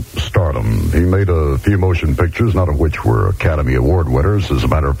for stardom. He made a few motion pictures, none of which were Academy Award winners. As a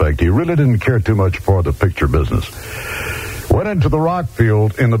matter of fact, he really didn't care too much for the picture business. Went into the rock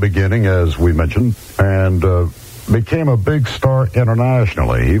field in the beginning, as we mentioned, and became a big star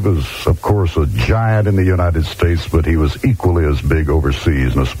internationally. He was, of course, a giant in the United States, but he was equally as big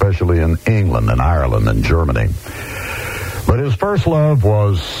overseas, and especially in England and Ireland and Germany. But his first love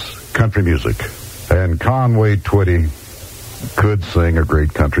was country music, and Conway Twitty could sing a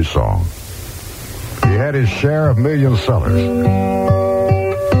great country song. He had his share of million sellers.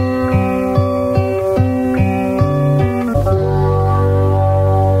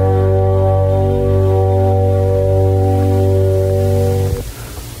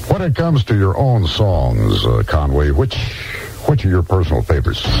 When it comes to your own songs, Conway, which are your personal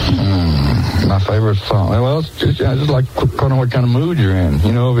favorites? My favorite song? Well, it's just, I just like depending on what kind of mood you're in.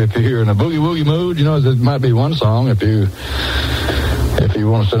 You know, if you're in a boogie-woogie mood, you know, there might be one song. If you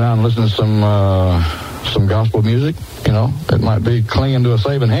want to sit down and listen to some gospel music, you know, it might be Clinging to a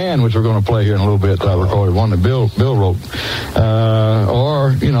Saving Hand, which we're going to play here in a little bit. I recorded one that Bill wrote.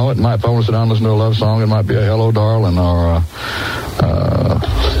 Or, you know, it might, if I want to sit down and listen to a love song, it might be a Hello, Darling, or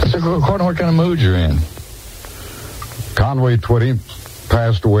it's according to what kind of mood you're in. Conway Twitty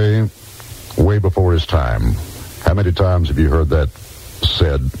passed away way before his time. How many times have you heard that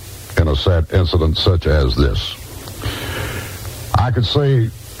said in a sad incident such as this? I could say,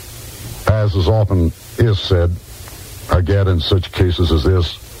 as is often is said, again in such cases as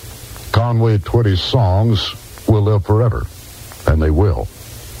this, Conway Twitty's songs will live forever, and they will.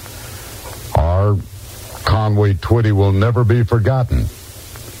 Our Conway Twitty will never be forgotten,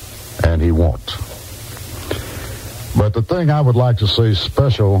 and he won't. But the thing I would like to say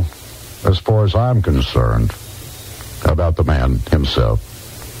special, as far as I'm concerned, about the man himself,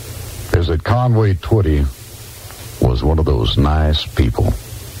 is that Conway Twitty was one of those nice people.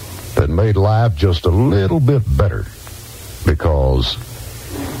 that made life just a little bit better because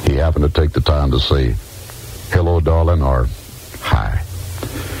he happened to take the time to say hello, darling, or hi.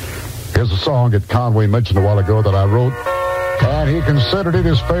 Here's a song that Conway mentioned a while ago that I wrote, and he considered it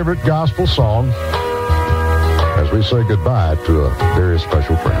his favorite gospel song as we say goodbye to a very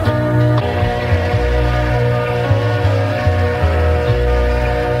special friend.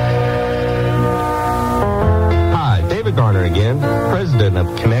 Garner again, president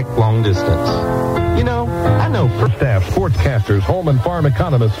of Connect Long Distance. You know, I know first staff, sportscasters, home and farm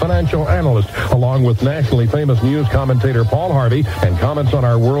economists, financial analysts, along with nationally famous news commentator Paul Harvey, and comments on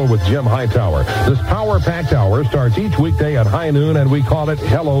our world with Jim Hightower. This power-packed hour starts each weekday at high noon, and we call it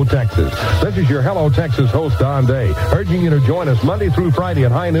Hello, Texas. This is your Hello, Texas host, Don Day, urging you to join us Monday through Friday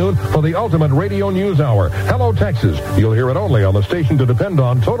at high noon for the ultimate radio news hour. Hello, Texas. You'll hear it only on the station to depend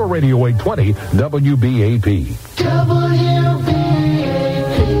on, Total Radio 820, WBAP.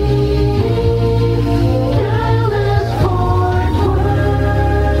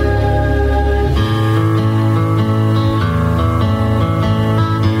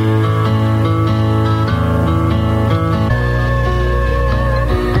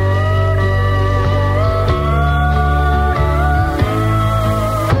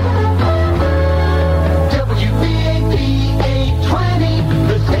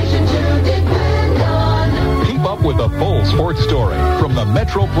 Sports story from the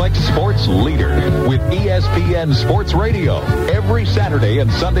Metroplex Sports Leader with ESPN Sports Radio every Saturday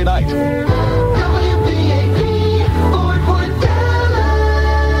and Sunday night.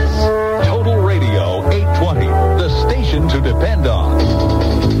 Total Radio 820, the station to depend on.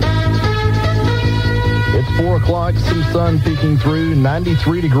 It's 4 o'clock, some sun peeking through,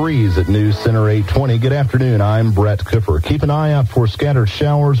 93 degrees at News Center 820. Good afternoon, I'm Brett Cooper. Keep an eye out for scattered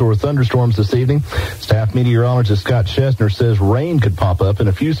showers or thunderstorms this evening. Staff meteorologist Scott Chesner says rain could pop up in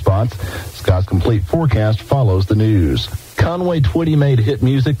a few spots. Scott's complete forecast follows the news. Conway Twitty made hit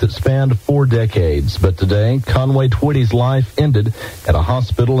music that spanned 4 decades, but today, Conway Twitty's life ended at a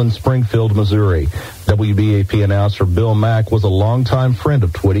hospital in Springfield, Missouri. WBAP announcer Bill Mack was a longtime friend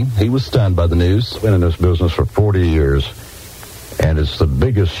of Twitty. He was stunned by the news. Been in this business for 40 years, and it's the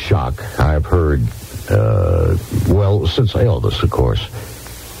biggest shock I've heard, since Elvis, of course.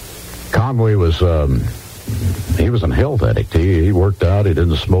 Conway was, he was an health addict. He worked out, he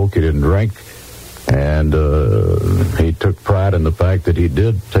didn't smoke, he didn't drink. And he took pride in the fact that he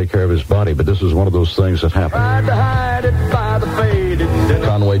did take care of his body, but this is one of those things that happened.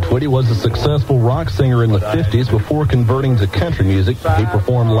 Conway Twitty was a successful rock singer in the 50s before converting to country music. He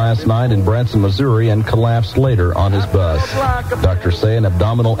performed last night in Branson, Missouri, and collapsed later on his bus. Doctors say an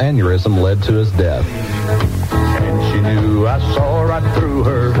abdominal aneurysm led to his death. And she knew I saw right through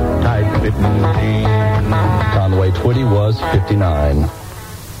her tight-fitting jeans. Conway Twitty was 59.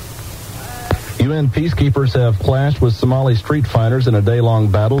 UN peacekeepers have clashed with Somali street fighters in a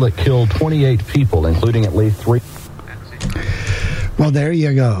day-long battle that killed 28 people, including at least 3. Well, there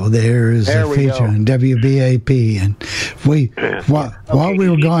you go. There's a feature on WBAP. And while we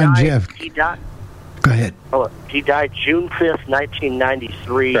were gone, Jeff. He died. Go ahead. He died June 5th,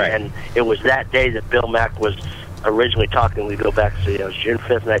 1993, right. And it was that day that Bill Mack was originally talking. We go back to it was June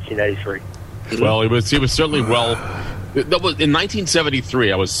 5th, 1993. Well, he was certainly well. That was in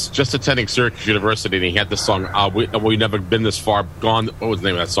 1973. I was just attending Syracuse University, and he had this song. We never been this far gone. What was the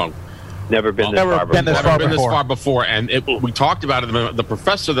name of that song? Never been this far before. And we talked about it. The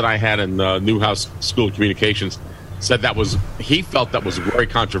professor that I had in Newhouse School of Communications said he felt that was very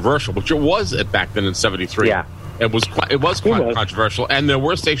controversial, which it was back then in '73. Yeah, it was quite controversial, and there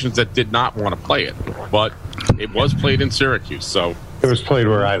were stations that did not want to play it, but it was played in Syracuse. So it was played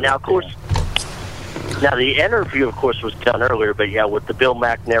where I was. Now, of course. Now, the interview, of course, was done earlier, but yeah, with the Bill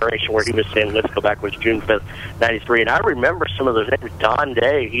Mack narration where he was saying, let's go back, was June 5th, 93. And I remember some of those names. Don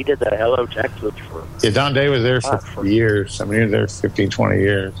Day, he did the Hello, Texas for... Yeah, Don Day was there for years. I mean, he was there 15, 20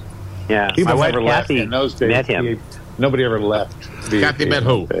 years. Yeah. People never left in those days. Met him. Nobody ever left. Kathy met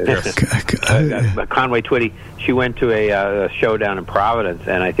who? Conway Twitty. She went to a show down in Providence,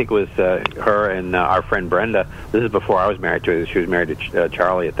 and I think it was her and our friend Brenda. This is before I was married to her. She was married to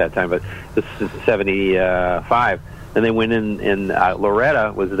Charlie at that time, but this is 75. And they went in, and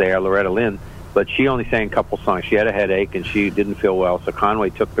Loretta was there, Loretta Lynn, but she only sang a couple songs. She had a headache, and she didn't feel well, so Conway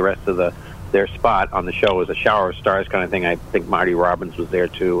took the rest of their spot on the show. It was a Shower of Stars kind of thing. I think Marty Robbins was there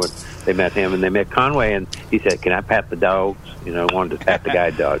too, and they met him, and they met Conway, and he said, "Can I pat the dogs?" Wanted to pat the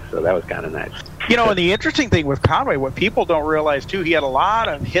guide dogs, so that was kind of nice. And the interesting thing with Conway, what people don't realize too, he had a lot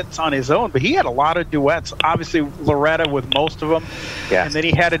of hits on his own, but he had a lot of duets. Obviously, Loretta with most of them, yeah. And then he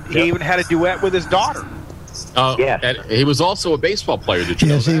even had a duet with his daughter. Yes. And he was also a baseball player. Did you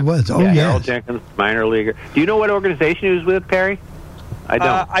know Yes, that? he was. Oh, yeah, yes. Harold Jenkins, minor leaguer. Do you know what organization he was with, Perry? I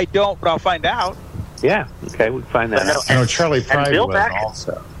don't. I don't, but I'll find out. Yeah. Okay, we can find that out. I know Charlie Pride Bill was Mack-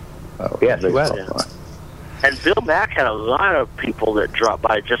 also. Yes, he was. And Bill Mack had a lot of people that dropped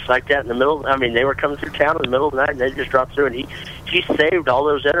by just like that in the middle. I mean, they were coming through town in the middle of the night, and they just dropped through, and he saved all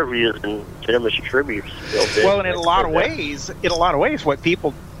those interviews and did them as tributes. Bill did. Well, and in a lot of ways, what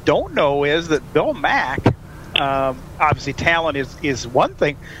people don't know is that Bill Mack, obviously talent is one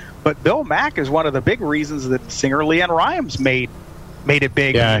thing, but Bill Mack is one of the big reasons that singer Leanne Rimes made it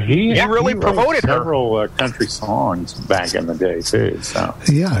big. Yeah, he really wrote promoted her. several country songs back in the day too. So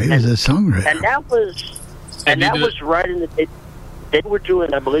Yeah, he was a songwriter. And that was right in the. They were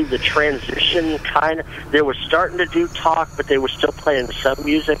doing, I believe, the transition kind of. They were starting to do talk, but they were still playing some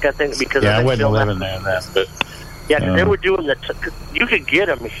music. I think because yeah, I wasn't Bill living Mack- there then, but Yeah, 'cause they were doing you could get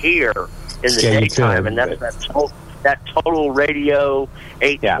them here in the Yeah, you daytime, could, and that's that total radio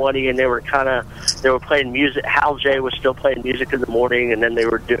 820, and they were playing music. Hal J was still playing music in the morning, and then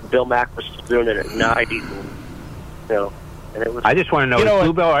Bill Mack was still doing it at night. And it was. I just want to know, is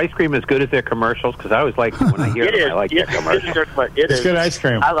Bluebell ice cream as good as their commercials? Because I always like when I hear them, I like their commercials. it's good ice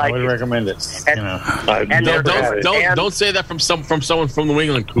cream. I like would it. recommend it. And Don't say that from someone from New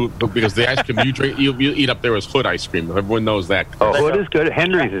England, because the ice cream you eat up there is Hood ice cream. Everyone knows that. Oh, Hood is good.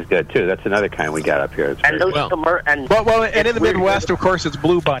 Henry's is good too. That's another kind we got up here. It's And very those good. and in the Midwest, of course, it's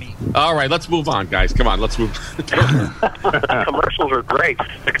Blue Bunny. All right, let's move on, guys. Come on, let's move. The commercials are great.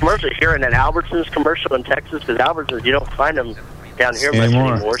 The commercials here in an Albertsons commercial in Texas, because Albertsons, you don't find them down here much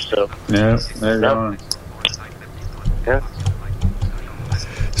anymore. So yeah, they're gone. Yeah.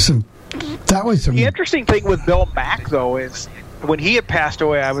 So that was The interesting thing with Bill Mack, though, is when he had passed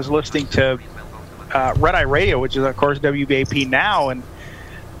away, I was listening to Red Eye Radio, which is, of course, WBAP now, and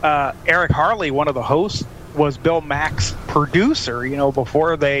Eric Harley, one of the hosts, was Bill Mack's producer,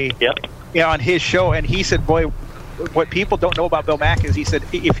 before they, on his show, and he said, boy, what people don't know about Bill Mack is, he said,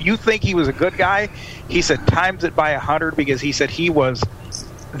 if you think he was a good guy, he said, times it by 100, because he said he was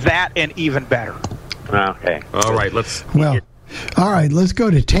that and even better. Okay. All right, let's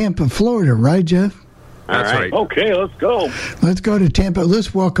go to Tampa, Florida, right, Jeff? That's right. Okay, let's go. Let's go to Tampa.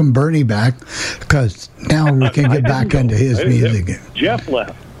 Let's welcome Bernie back, because now we can get back into his music. Jeff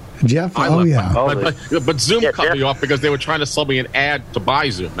left. Jeff, but Zoom cut me off because they were trying to sell me an ad to buy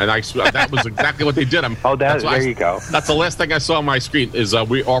Zoom, and that was exactly what they did. There you go. That's the last thing I saw on my screen is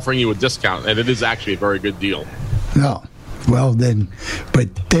we're offering you a discount, and it is actually a very good deal. No, well then,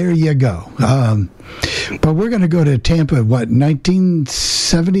 but there you go. But we're going to go to Tampa. What,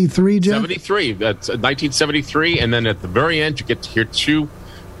 1973, Jeff? 73. That's 1973, and then at the very end, you get to hear two.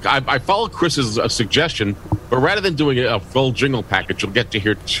 I followed Chris's suggestion, but rather than doing a full jingle package, you'll get to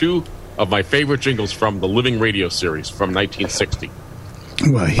hear two of my favorite jingles from the Living Radio series from 1960.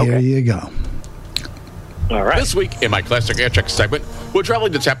 Well, here you go. All right. This week in my Classic Air Check segment, we're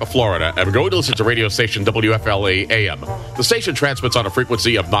traveling to Tampa, Florida, and we're going to listen to radio station WFLA AM. The station transmits on a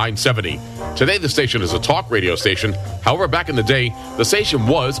frequency of 970. Today, the station is a talk radio station. However, back in the day, the station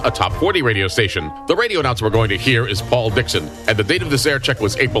was a top 40 radio station. The radio announcer we're going to hear is Paul Dixon, and the date of this air check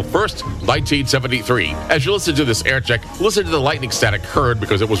was April 1st, 1973. As you listen to this air check, listen to the lightning static heard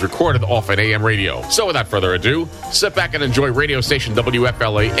because it was recorded off an AM radio. So without further ado, sit back and enjoy radio station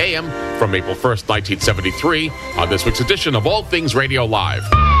WFLA AM from April 1st, 1973 on this week's edition of All Things Radio Live.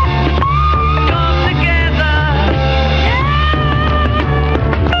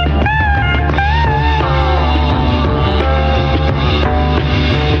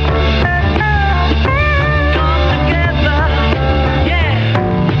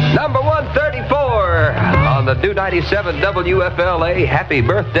 Number 134 on the New 97 WFLA Happy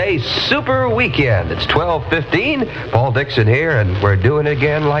Birthday Super Weekend. It's 12:15. Paul Dixon here, and we're doing it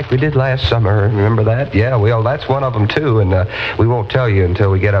again like we did last summer. Remember that? Yeah, that's one of them too, and we won't tell you until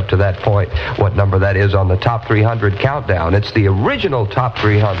we get up to that point what number that is on the Top 300 countdown. It's the original Top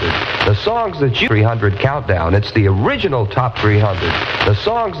 300. The songs that you 300 countdown. It's the original Top 300. The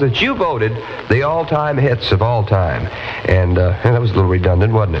songs that you voted the all-time hits of all time. And that was a little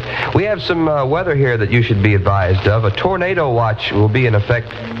redundant, wasn't it? We have some weather here that you should be advised of. A tornado watch will be in effect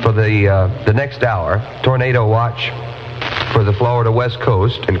for the next hour. Tornado watch for the Florida West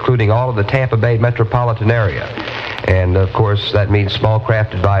Coast, including all of the Tampa Bay metropolitan area. And, of course, that means small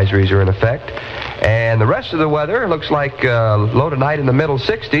craft advisories are in effect. And the rest of the weather looks like low tonight in the middle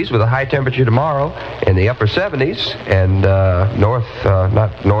 60s with a high temperature tomorrow in the upper 70s. And not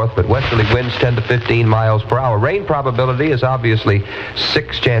north, but westerly winds 10 to 15 miles per hour. Rain probability is obviously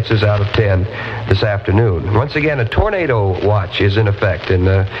 6 chances out of 10 this afternoon. Once again, a tornado watch is in effect. And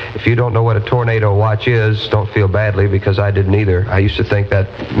if you don't know what a tornado watch is, don't feel badly, because I didn't either. I used to think that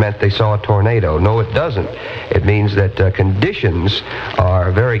meant they saw a tornado. No, it doesn't. It means that conditions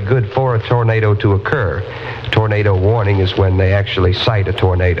are very good for a tornado to occur. Tornado warning is when they actually sight a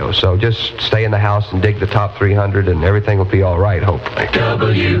tornado. So just stay in the house and dig the top 300 and everything will be all right, hopefully.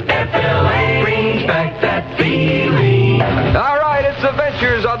 WFLA brings back that feeling. All right, it's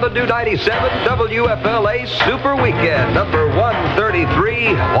Adventures on the new 97 WFLA Super Weekend. Number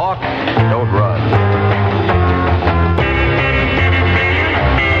 133, Walk, Don't Run.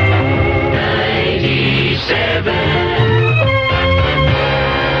 97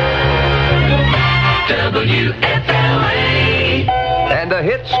 WFLA. And the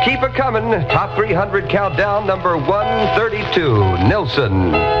hits keep it coming. Top 300 countdown, number 132,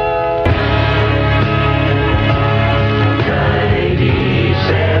 Nilsson.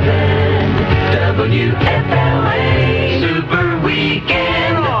 97 WFLA Super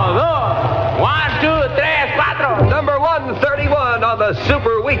Weekend. 1, 2, 3, 4. Number 131 on the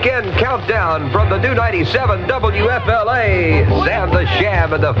Super Weekend countdown from the new 97 WFLA, Sam the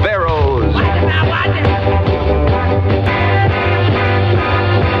Sham and the Pharaohs.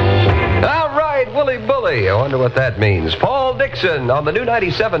 All right, Wooly Bully. I wonder what that means. Paul Dixon on the new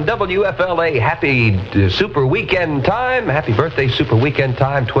 97 WFLA. Happy Super Weekend time. Happy birthday, Super Weekend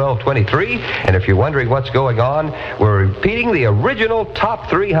time, 12:23. And if you're wondering what's going on, we're repeating the original Top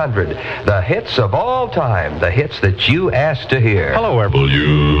 300. The hits of all time. The hits that you asked to hear. Hello,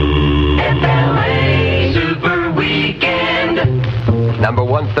 WFLA Super Weekend. Number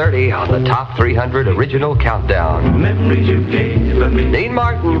 130 on the Top 300 original countdown. Memories you gave me. Dean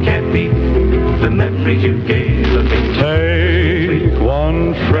Martin. You can't beat the memories you gave me. Take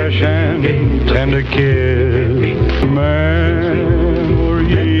one fresh and tender kiss.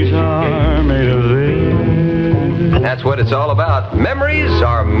 Memories are made of this. That's what it's all about. Memories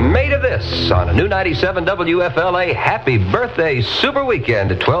are made of this on a new 97 WFLA. Happy birthday, Super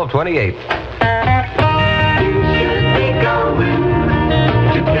Weekend at 12:28. You should be going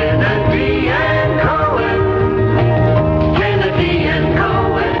to Kennedy and Cohen. Kennedy and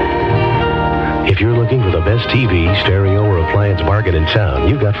Cohen. If you're looking for the best TV, stereo, or appliance market in town,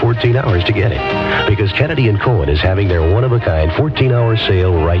 you've got 14 hours to get it. Because Kennedy & Cohen is having their one-of-a-kind 14-hour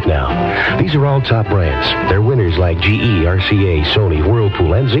sale right now. These are all top brands. They're winners like GE, RCA, Sony,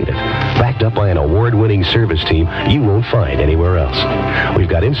 Whirlpool, and Zenith. Backed up by an award-winning service team you won't find anywhere else. We've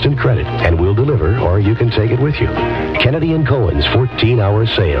got instant credit, and we'll deliver, or you can take it with you. Kennedy & Cohen's 14-hour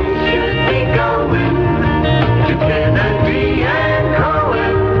sale. Should be going to Kennedy and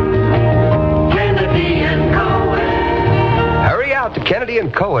Cohen. Kennedy and Cohen. Hurry out to Kennedy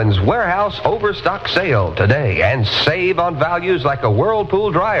 & Cohen's warehouse overstock sale today and save on values like a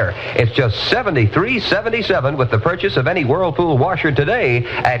Whirlpool dryer. It's just $73.77 with the purchase of any Whirlpool washer today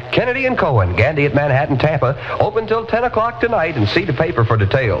at Kennedy & Cohen, Gandy at Manhattan, Tampa. Open till 10 o'clock tonight and see the paper for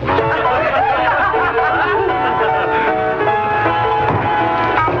details.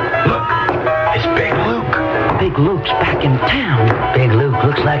 It's Big Luke. Big Luke's back in town. Big Luke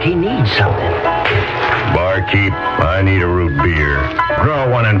looks like he needs something. Barkeep, I need a root beer. Draw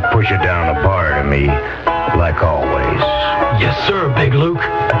one and push it down the bar to me, like always. Yes, sir, Big Luke.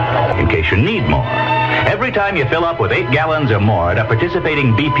 In case you need more. Every time you fill up with 8 gallons or more at a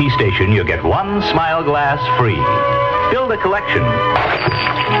participating BP station, you get 1 Smile glass free. Build a collection.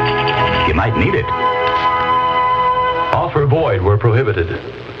 You might need it. Offer void where prohibited.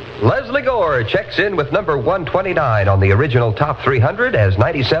 Leslie Gore checks in with number 129 on the original Top 300 as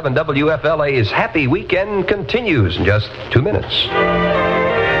 97 WFLA's Happy Weekend continues in just 2 minutes.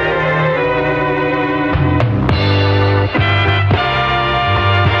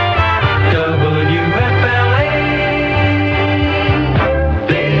 WFLA.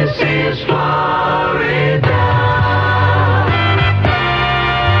 This is Florida.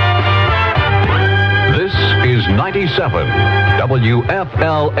 This is 97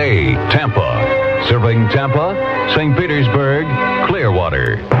 WFLA Tampa. Serving Tampa, St. Petersburg,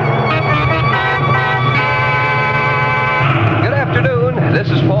 Clearwater. Good afternoon. This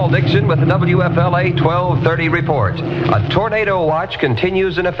is Paul Dixon with the WFLA 1230 report. A tornado watch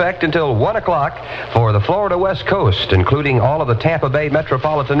continues in effect until 1 o'clock for the Florida West Coast, including all of the Tampa Bay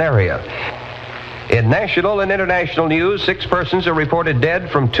metropolitan area. In national and international news, 6 persons are reported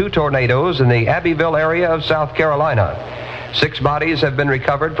dead from 2 tornadoes in the Abbeville area of South Carolina. 6 bodies have been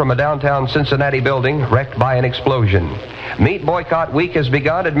recovered from a downtown Cincinnati building wrecked by an explosion. Meat boycott week has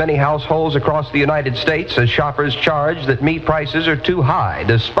begun at many households across the United States as shoppers charge that meat prices are too high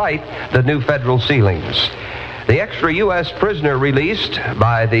despite the new federal ceilings. The extra U.S. prisoner released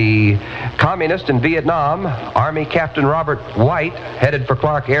by the communist in Vietnam, Army Captain Robert White, headed for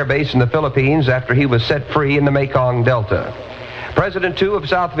Clark Air Base in the Philippines after he was set free in the Mekong Delta. President Tu of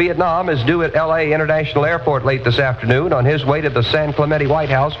South Vietnam is due at L.A. International Airport late this afternoon on his way to the San Clemente White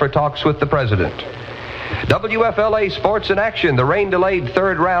House for talks with the president. WFLA Sports in Action. The rain-delayed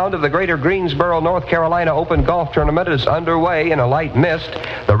 3rd round of the Greater Greensboro, North Carolina Open Golf Tournament is underway in a light mist.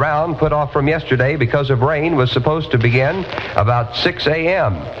 The round, put off from yesterday because of rain, was supposed to begin about 6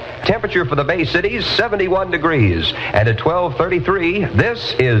 a.m. Temperature for the Bay Cities, 71 degrees. And at 12:33,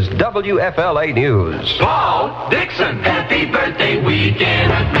 this is WFLA News. Paul Dixon, happy birthday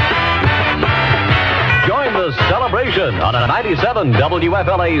weekend. Join the celebration on a 97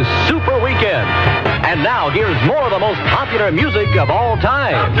 WFLA Super Weekend. And now, here's more of the most popular music of all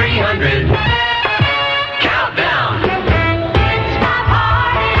time. Top 300 Countdown.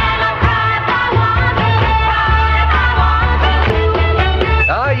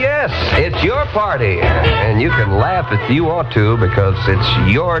 Yes, it's your party. And you can laugh if you want to because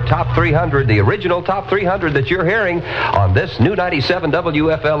it's your Top 300, the original Top 300 that you're hearing on this new 97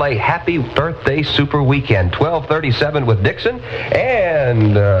 WFLA Happy Birthday Super Weekend. 12:37 with Dixon.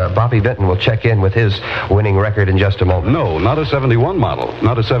 And Bobby Benton will check in with his winning record in just a moment. No, not a 71 model,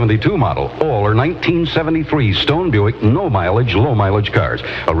 not a 72 model. All are 1973 Stone Buick, no mileage, low mileage cars.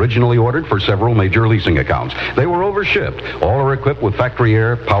 Originally ordered for several major leasing accounts. They were overshipped. All are equipped with factory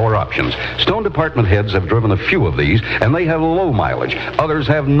air power options. Stone department heads have driven a few of these, and they have low mileage. Others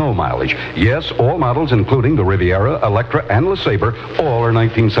have no mileage. Yes, all models, including the Riviera, Electra, and LeSabre, all are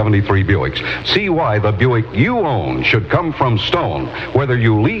 1973 Buicks. See why the Buick you own should come from Stone, whether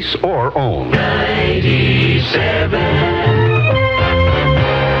you lease or own. 97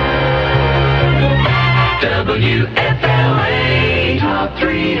 WFLA Top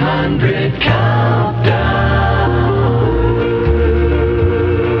 300 Countdown.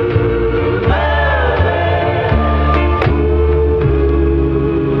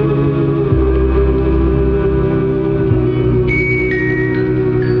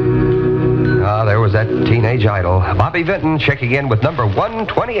 That teenage idol. Bobby Vinton checking in with number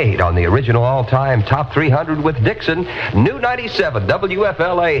 128 on the original all-time Top 300 with Dixon. New 97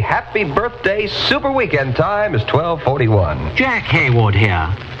 WFLA Happy Birthday Super Weekend. Time is 12:41. Jack Hayward here.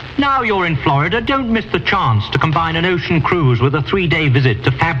 Now you're in Florida, don't miss the chance to combine an ocean cruise with a 3-day visit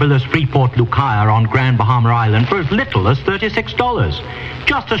to fabulous Freeport Lucaya on Grand Bahama Island for as little as $36.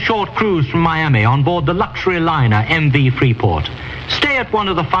 Just a short cruise from Miami on board the luxury liner MV Freeport. Stay at one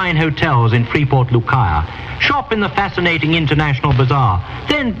of the fine hotels in Freeport Lucaya. Shop in the fascinating International Bazaar.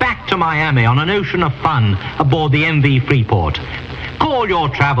 Then back to Miami on an ocean of fun aboard the MV Freeport. Call your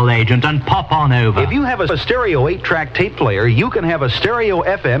travel agent and pop on over. If you have a stereo 8-track tape player, you can have a stereo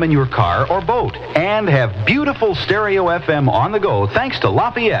FM in your car or boat and have beautiful stereo FM on the go thanks to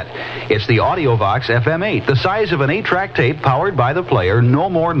Lafayette. It's the AudioVox FM8, the size of an 8-track tape powered by the player,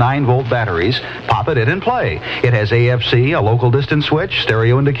 no more 9-volt batteries. Pop it in and play. It has AFC, a local distance switch,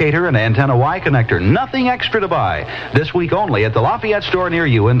 stereo indicator, and antenna Y connector. Nothing extra to buy. This week only at the Lafayette store near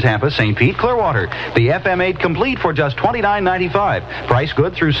you in Tampa, St. Pete, Clearwater. The FM8 complete for just $29.95. Price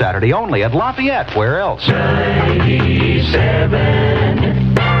good through Saturday only at Lafayette. Where else?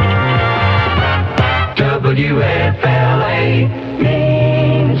 97 WFLA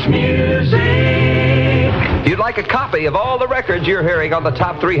means music. If you'd like a copy of all the records you're hearing on the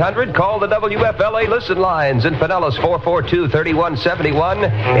Top 300, call the WFLA listen lines in Pinellas 442-3171,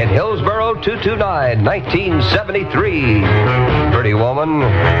 in Hillsboro 229-1973. Pretty woman.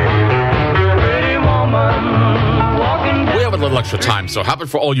 Pretty woman. We have a little extra time, so how about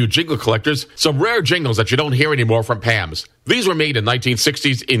for all you jingle collectors, some rare jingles that you don't hear anymore from Pam's. These were made in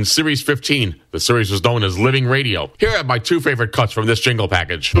 1960s in Series 15. The series was known as Living Radio. Here are my 2 favorite cuts from this jingle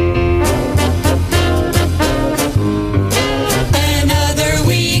package. Another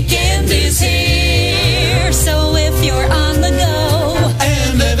weekend is here, so if you're on the go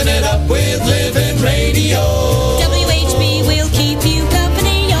and living it up with Living Radio, WHB will keep you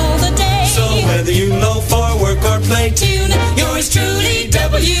company all the day. So whether you loaf for work or play, tune yours truly,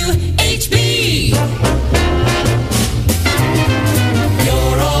 WHB.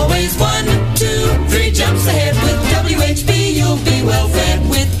 You're always 1, 2, 3 jumps ahead with WHB. You'll be well fed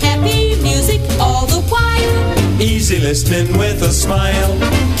with happy music all the while. Easy listening with a smile.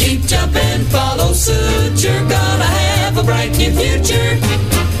 Keep jumping, follow suit. future.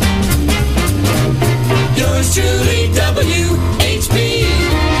 Yours truly, WHB.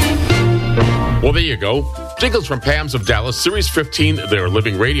 Well, there you go. Jingles from Pam's of Dallas, Series 15, their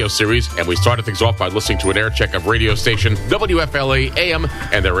living radio series. And we started things off by listening to an air check of radio station WFLA AM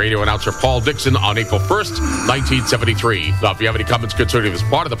and their radio announcer Paul Dixon on April 1st, 1973. Now, if you have any comments concerning this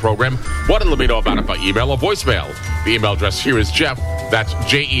part of the program, want to let me know about it by email or voicemail. The email address here is Jeff. That's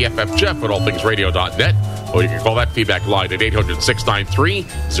JEFF Jeff at allthingsradio.net. Or you can call that feedback line at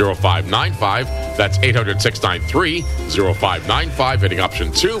 800-693-0595. That's 800-693-0595, hitting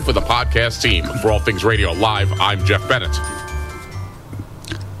option 2 for the podcast team. For All Things Radio Live, I'm Jeff Bennett.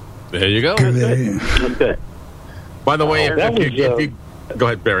 There you go. That's good. By the way, if you go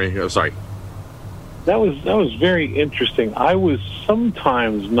ahead, Barry. I'm sorry. That was very interesting. I was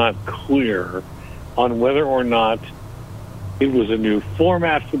sometimes not clear on whether or not it was a new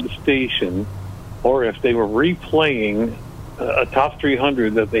format for the station, or if they were replaying a top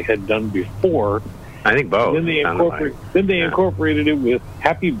 300 that they had done before. I think both. And then they incorporated it with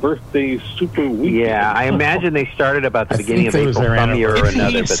Happy Birthday Super Weekend. Yeah, I imagine they started about the beginning of April some year or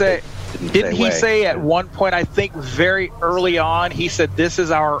another. Didn't he say at one point, I think very early on, he said this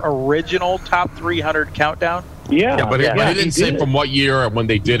is our original top 300 countdown? Yeah, but he didn't say from what year or when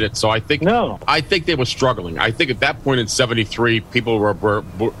they did it. So I think they were struggling. I think at that point in '73, people were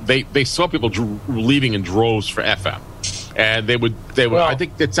they saw people leaving in droves for FM, and they would. I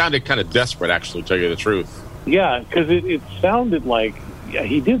think it sounded kind of desperate, actually, to tell you the truth. Yeah, because it sounded like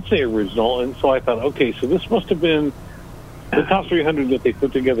he did say original, and so I thought, okay, so this must have been the top 300 that they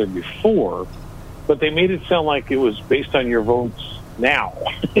put together before, but they made it sound like it was based on your votes now.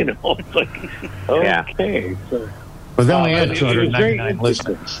 It's like, okay. So, but they only had 299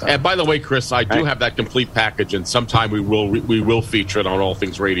 listeners. And by the way, Chris, I do have that complete package, and sometime we will feature it on All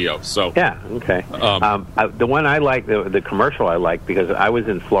Things Radio. So okay. The one I like, the commercial I like, because I was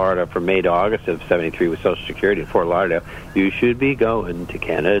in Florida from May to August of '73 with Social Security in Fort Lauderdale. You should be going to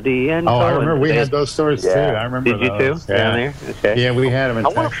Kennedy and I remember we had those stories too. I remember. Did you those. too? Down there? Okay. Yeah, we had them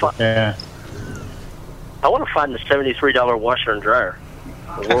in Texas. I want to find the $73 washer and dryer.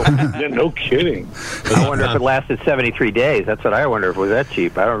 Yeah, no kidding. I wonder if it lasted 73 days. That's what I wonder, if it was that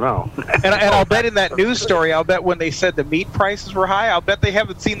cheap. I don't know. And I'll bet in that news story, I'll bet when they said the meat prices were high, I'll bet they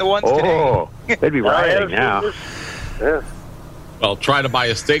haven't seen the ones today. They'd be rioting now. Yeah. Well, try to buy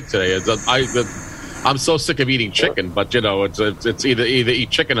a steak today. I'm so sick of eating chicken, but it's either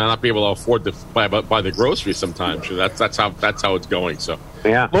eat chicken or not be able to afford to buy the groceries sometimes. That's how it's going. So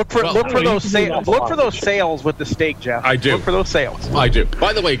yeah, look for those sales with the steak, Jeff. I do. Look for those sales. I do.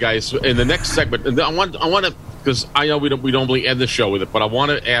 By the way, guys, in the next segment, I want to, because I know we don't really end the show with it, but I want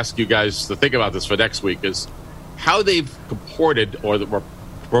to ask you guys to think about this for next week, is how they've comported or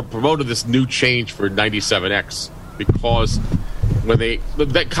promoted this new change for 97X, because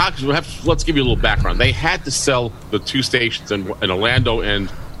let's give you a little background. They had to sell the two stations in Orlando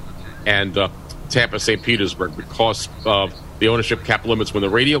and Tampa, St. Petersburg, because of the ownership cap limits. When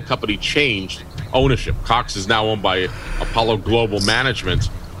the radio company changed ownership, Cox is now owned by Apollo Global Management,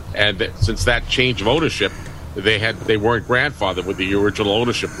 and since that change of ownership, they weren't grandfathered with the original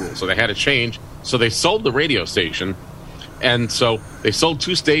ownership rules, so they had to change. So they sold the radio station, and so they sold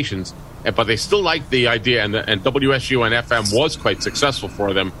two stations. But they still liked the idea, and WSU and FM was quite successful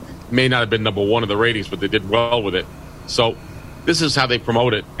for them. May not have been number one in the ratings, but they did well with it. So this is how they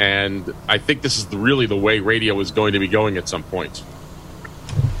promote it, and I think this is really the way radio is going to be going at some point.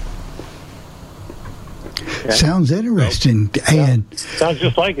 Sounds interesting. And sounds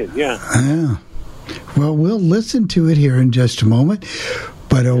just like it, yeah. Yeah. Well, we'll listen to it here in just a moment.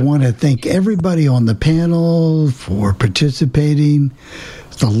 But I want to thank everybody on the panel for participating.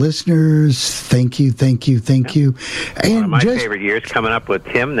 The listeners, thank you. And one of my favorite years coming up with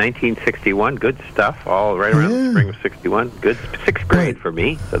Tim, 1961. Good stuff, all right around the spring of 61. Good sixth grade for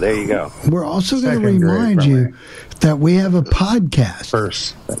me, so there you go. We're also going to remind you that we have a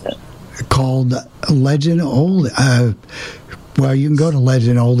podcast called Legend Old. Well, you can go to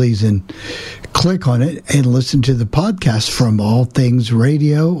Legend Oldies and click on it and listen to the podcast from All Things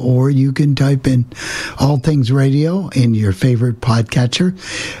Radio, or you can type in All Things Radio in your favorite podcatcher,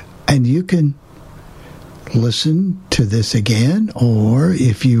 and you can listen to this again, or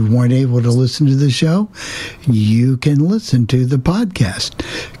if you weren't able to listen to the show, you can listen to the podcast,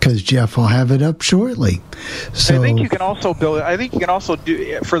 because Jeff will have it up shortly. So I think you can also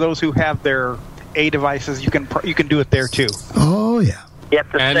do, for those who have their A devices, you can do it there too. Oh yeah. You have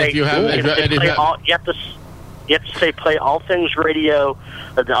to say play All Things Radio,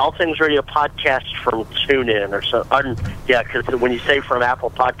 the All Things Radio podcast from TuneIn or so. Yeah, because when you say from Apple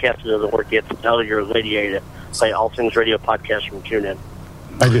Podcasts, it doesn't work. You have to tell your lady to play All Things Radio podcast from TuneIn.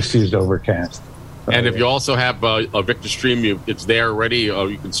 I just used Overcast. And if you also have a Victor Stream, it's there already.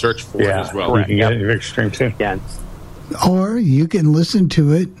 You can search for it as well. You can get it Victor Stream too. Yeah. Or you can listen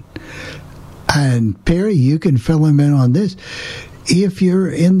to it. And Perry, you can fill him in on this. If you're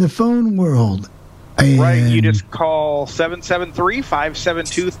in the phone world. Right, you just call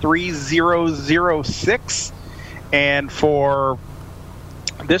 773-572-3006. And for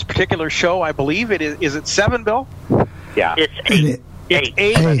this particular show, I believe it is it 7, Bill? Yeah. It's 8. It's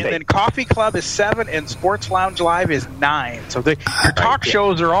 8, and then Coffee Club is 7, and Sports Lounge Live is 9. So your talk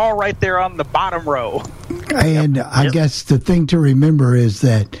shows are all right there on the bottom row. And I guess the thing to remember is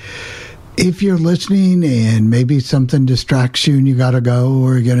that if you're listening and maybe something distracts you and you got to go,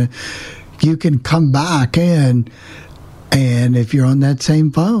 or you can come back in, and if you're on that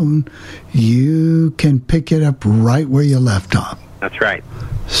same phone, you can pick it up right where you left off. That's right.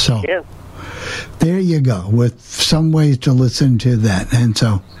 So there you go, with some ways to listen to that. And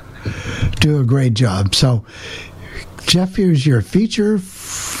so do a great job. So, Jeff, here's your feature.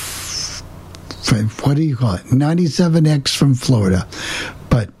 What do you call it? 97X from Florida.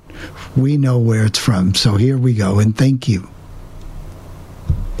 But we know where it's from. So here we go, and thank you.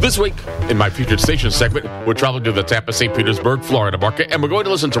 This week, in my featured station segment, we're traveling to the Tampa, St. Petersburg, Florida market, and we're going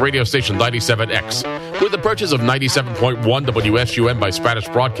to listen to radio station 97X. With the purchase of 97.1 WSUM by Spanish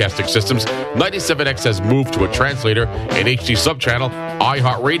Broadcasting Systems, 97X has moved to a translator, an HD subchannel,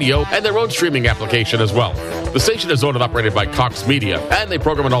 iHeartRadio, and their own streaming application as well. The station is owned and operated by Cox Media, and they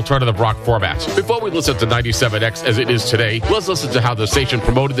program an alternative rock format. Before we listen to 97X as it is today, let's listen to how the station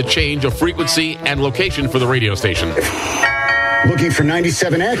promoted the change of frequency and location for the radio station. Looking for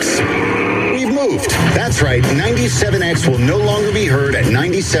 97X? We've moved. That's right, 97X will no longer be heard at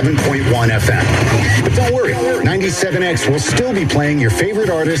 97.1 FM. But don't worry, 97X will still be playing your favorite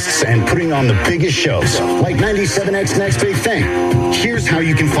artists and putting on the biggest shows, like 97X Next Big Thing. Here's how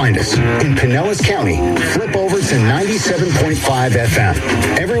you can find us. In Pinellas County, flip over to 97.5 FM.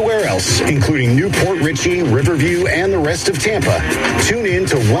 Everywhere else, including Newport Richey, Riverview, and the rest of Tampa, tune in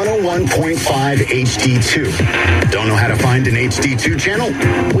to 101.5 HD2. Don't know how to find an HD2 channel?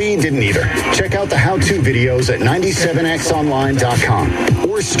 We didn't either. Check out the how-to videos at 97xonline.com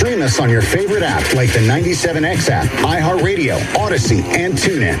or stream us on your favorite app like the 97X app, iHeartRadio, Odyssey, and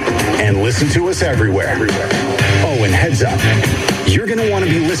TuneIn. And listen to us everywhere. Oh, and heads up, you're going to want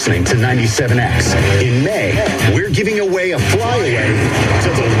to be listening to 97X. In May, we're giving away a flyaway to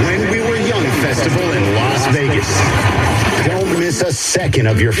the When We Were Young Festival in Las Vegas. Don't miss a second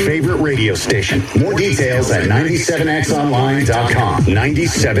of your favorite radio station. More details at 97xonline.com.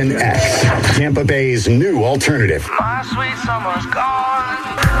 97X, Tampa Bay's new alternative. My sweet summer's gone.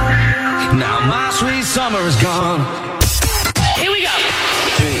 Now my sweet summer is gone. Here we go.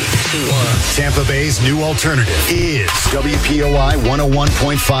 3, 2, 1. Tampa Bay's new alternative is WPOI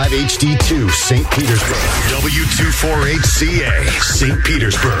 101.5 HD2, St. Petersburg. W248CA, St.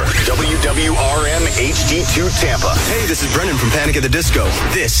 Petersburg. WWRM HD2, Tampa. Hey, this is Brendan from Panic at the Disco.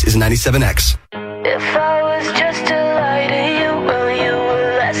 This is 97X. If I was just a lie to you, well, you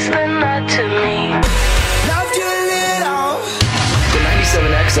were less than that to me. Loved you a little. The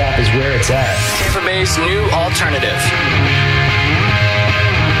 97X app is where it's at. Tampa Bay's new alternative.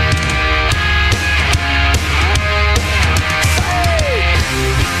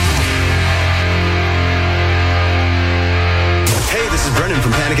 Hey, this is Brendan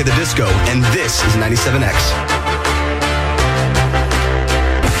from Panic at the Disco, and this is 97X.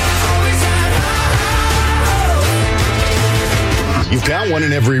 You've got one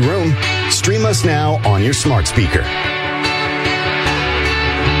in every room. Stream us now on your smart speaker.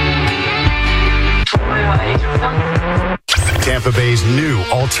 Tampa Bay's new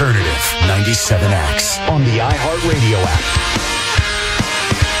alternative, 97X, on the iHeartRadio app.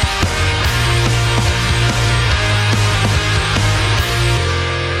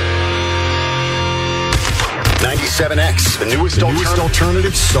 .97X, the newest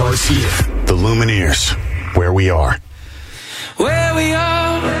alternative starts here. The Lumineers, where we are. Where we are,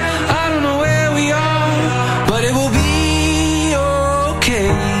 I don't know where we are, but it will be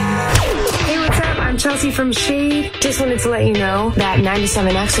okay. Hey, what's up? I'm Chelsea from Shade. Just wanted to let you know that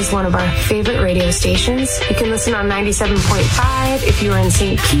 97X is one of our favorite radio stations. You can listen on 97.5 if you're in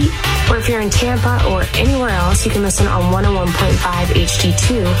St. Pete, or if you're in Tampa or anywhere else, you can listen on 101.5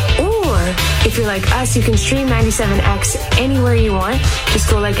 HD2. Or if you're like us, you can stream 97X anywhere you want. Just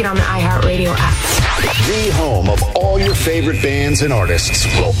go like it on the iHeartRadio app. The home of all your favorite bands and artists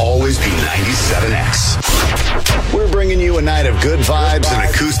will always be 97X. We're bringing you a night of good vibes and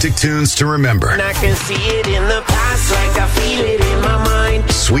acoustic tunes to remember. And I can see it in the past like I feel it in my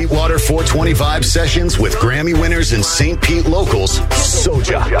mind. Sweetwater 425 sessions with Grammy winners and St. Pete locals,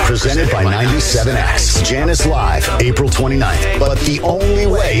 Soja, presented by 97X. Janice Live, April 29th. But the only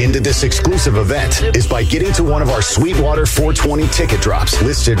way into this exclusive event is by getting to one of our Sweetwater 420 ticket drops,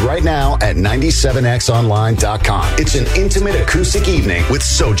 listed right now at 97xonline.com. It's an intimate acoustic evening with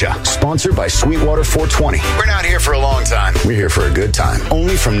Soja, sponsored by Sweetwater 420. We're not here for a long time. We're here for a good time.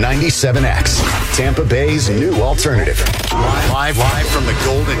 Only from 97X, Tampa Bay's new alternative. Live from the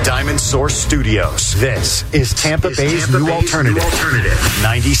Gold and Diamond Source Studios. This is Tampa Bay's new alternative.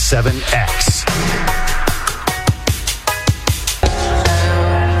 97X.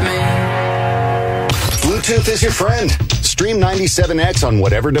 Bluetooth is your friend. Stream 97X on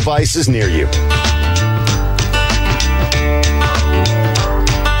whatever device is near you.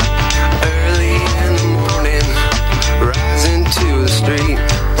 Early in the morning, rising to the street.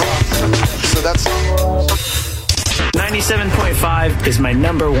 So that's 97.5 is my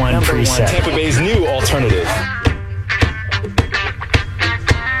number one preset. Tampa Bay's new alternative.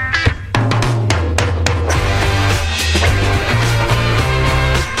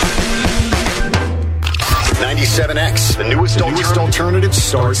 .97X, the newest alternative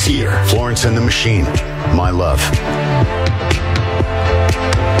starts here. Florence and the Machine, My Love.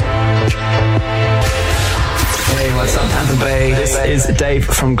 Hey, what's up, Tampa Bay? This is Dave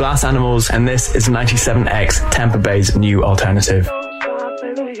from Glass Animals, and this is 97X, Tampa Bay's new alternative.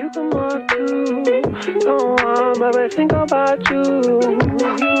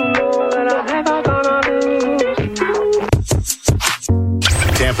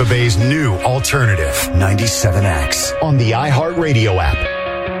 Tampa Bay's new alternative, 97X, on the iHeartRadio app.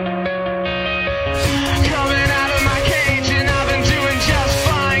 coming out of my cage and I've been doing just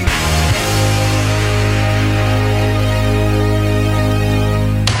fine.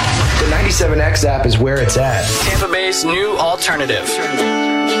 The 97X app is where it's at. Tampa Bay's new alternative.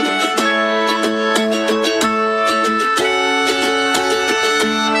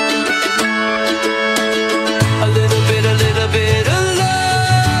 A little bit of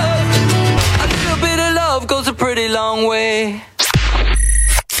love. A little bit of love goes a pretty long way.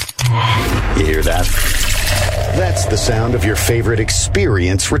 You hear that? That's the sound of your favorite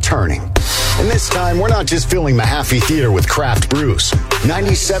experience returning. And this time, we're not just filling Mahaffey Theater with craft brews.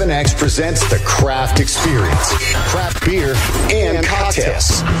 97X presents the Craft Experience. Craft beer and cocktails.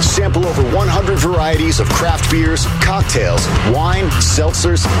 Sample over 100 varieties of craft beers, cocktails, wine,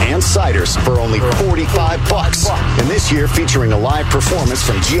 seltzers, and ciders for only $45. And this year, featuring a live performance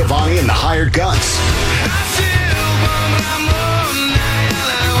from Giovanni and the Hired Guns.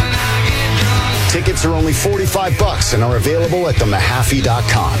 Tickets are only $45 and are available at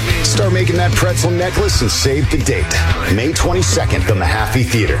themahaffey.com. Start making that pretzel necklace and save the date. May 22nd, the Mahaffey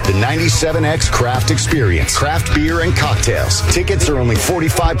Theater. The 97X Craft Experience. Craft beer and cocktails. Tickets are only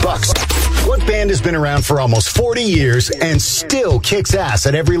 $45. What band has been around for almost 40 years and still kicks ass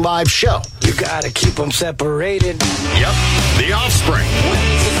at every live show? You gotta keep them separated. Yep, The Offspring.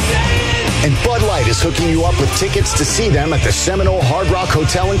 And Bud Light is hooking you up with tickets to see them at the Seminole Hard Rock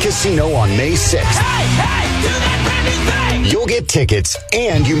Hotel and Casino on May 6th. You'll get tickets,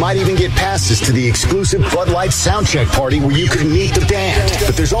 and you might even get passes to the exclusive Bud Light Soundcheck party where you can meet the band.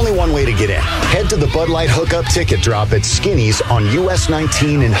 But there's only one way to get in. Head to the Bud Light Hookup Ticket Drop at Skinny's on US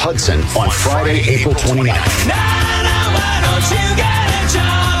 19 in Hudson on Friday, April 29th.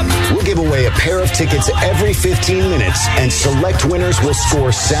 We'll give away a pair of tickets every 15 minutes, and select winners will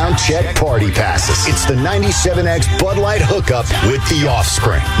score sound check party passes. It's the 97X Bud Light Hookup with The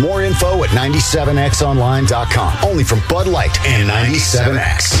Offspring. More info at 97xonline.com. Only from Bud Light and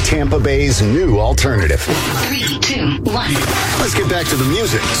 97X, Tampa Bay's new alternative. 3, 2, 1. Let's get back to the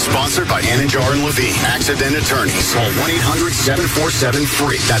music. Sponsored by Anajar and Levine, Accident Attorneys. Call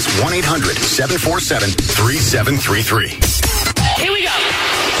 1-800-747-FREE. That's 1-800-747-3733. Here we go.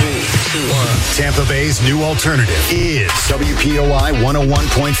 3, 2, 1. Tampa Bay's new alternative is WPOI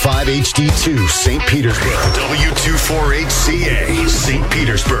 101.5 HD2, St. Petersburg. W248CA, St.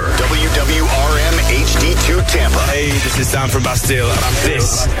 Petersburg. WWRM HD2, Tampa. Hey, this is Sam from Bastille, and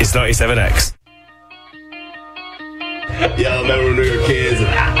this is 97X. Y'all remember New York kids?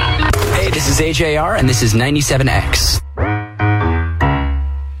 Hey, this is AJR, and this is 97X.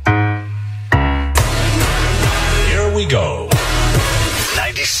 Here we go.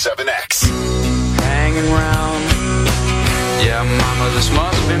 97X. Hanging round. Yeah, mama, this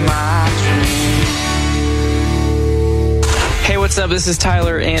must be my dream. Hey, what's up? This is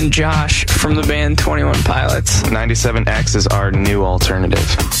Tyler and Josh from the band 21 Pilots. 97X is our new alternative.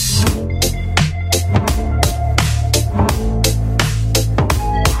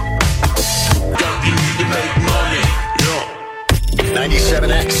 97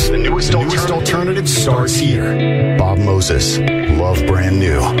 97X, the newest alternative starts here. Bob Moses, Love Brand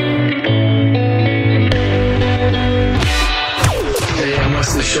New. Hey, I'm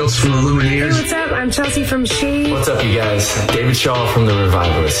Wesley Schultz from the Lumineers. Hey, what's up? I'm Chelsea from Shade. What's up, you guys? David Shaw from the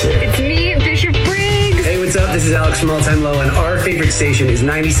Revivalists here. It's me, Bishop Briggs. Hey, what's up? This is Alex from All Time Low, and our favorite station is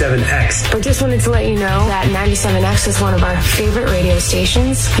 97X. I just wanted to let you know that 97X is one of our favorite radio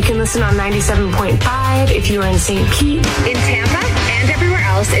stations. You can listen on 97.5 if you are in St. Pete. In Tampa and everywhere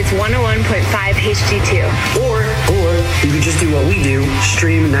else, it's 101.5 HD2. Or you could just do what we do,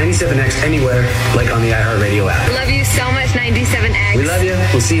 stream 97X anywhere, like on the iHeartRadio app. Love you so much, 97X. We love you.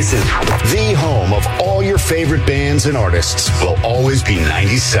 We'll see you soon. The home of all your favorite bands and artists will always be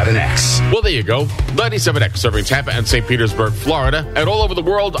 97X. Well, there you go. 97X serving Tampa and St. Petersburg, Florida, and all over the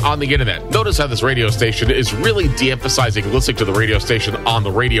world on the internet. Notice how this radio station is really de-emphasizing listening to the radio station on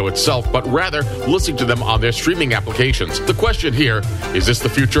the radio itself, but rather listening to them on their streaming applications. The question here, is this the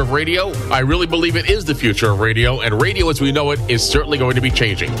future of radio? I really believe it is the future of radio, and radio as we know it is certainly going to be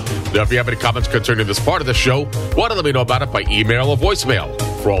changing. Now, if you have any comments concerning this part of the show, why don't let me know about it by email or voicemail.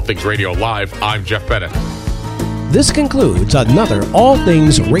 For All Things Radio Live, I'm Jeff Bennett. This concludes another All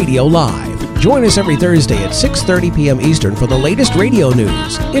Things Radio Live. Join us every Thursday at 6:30 p.m. Eastern for the latest radio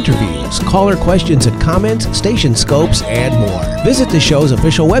news, interviews, caller questions and comments, station scopes, and more. Visit the show's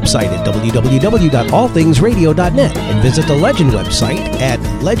official website at www.allthingsradio.net and visit the Legend website at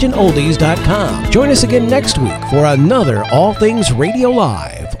legendoldies.com. Join us again next week for another All Things Radio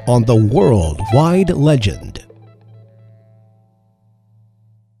Live on the Worldwide Legend.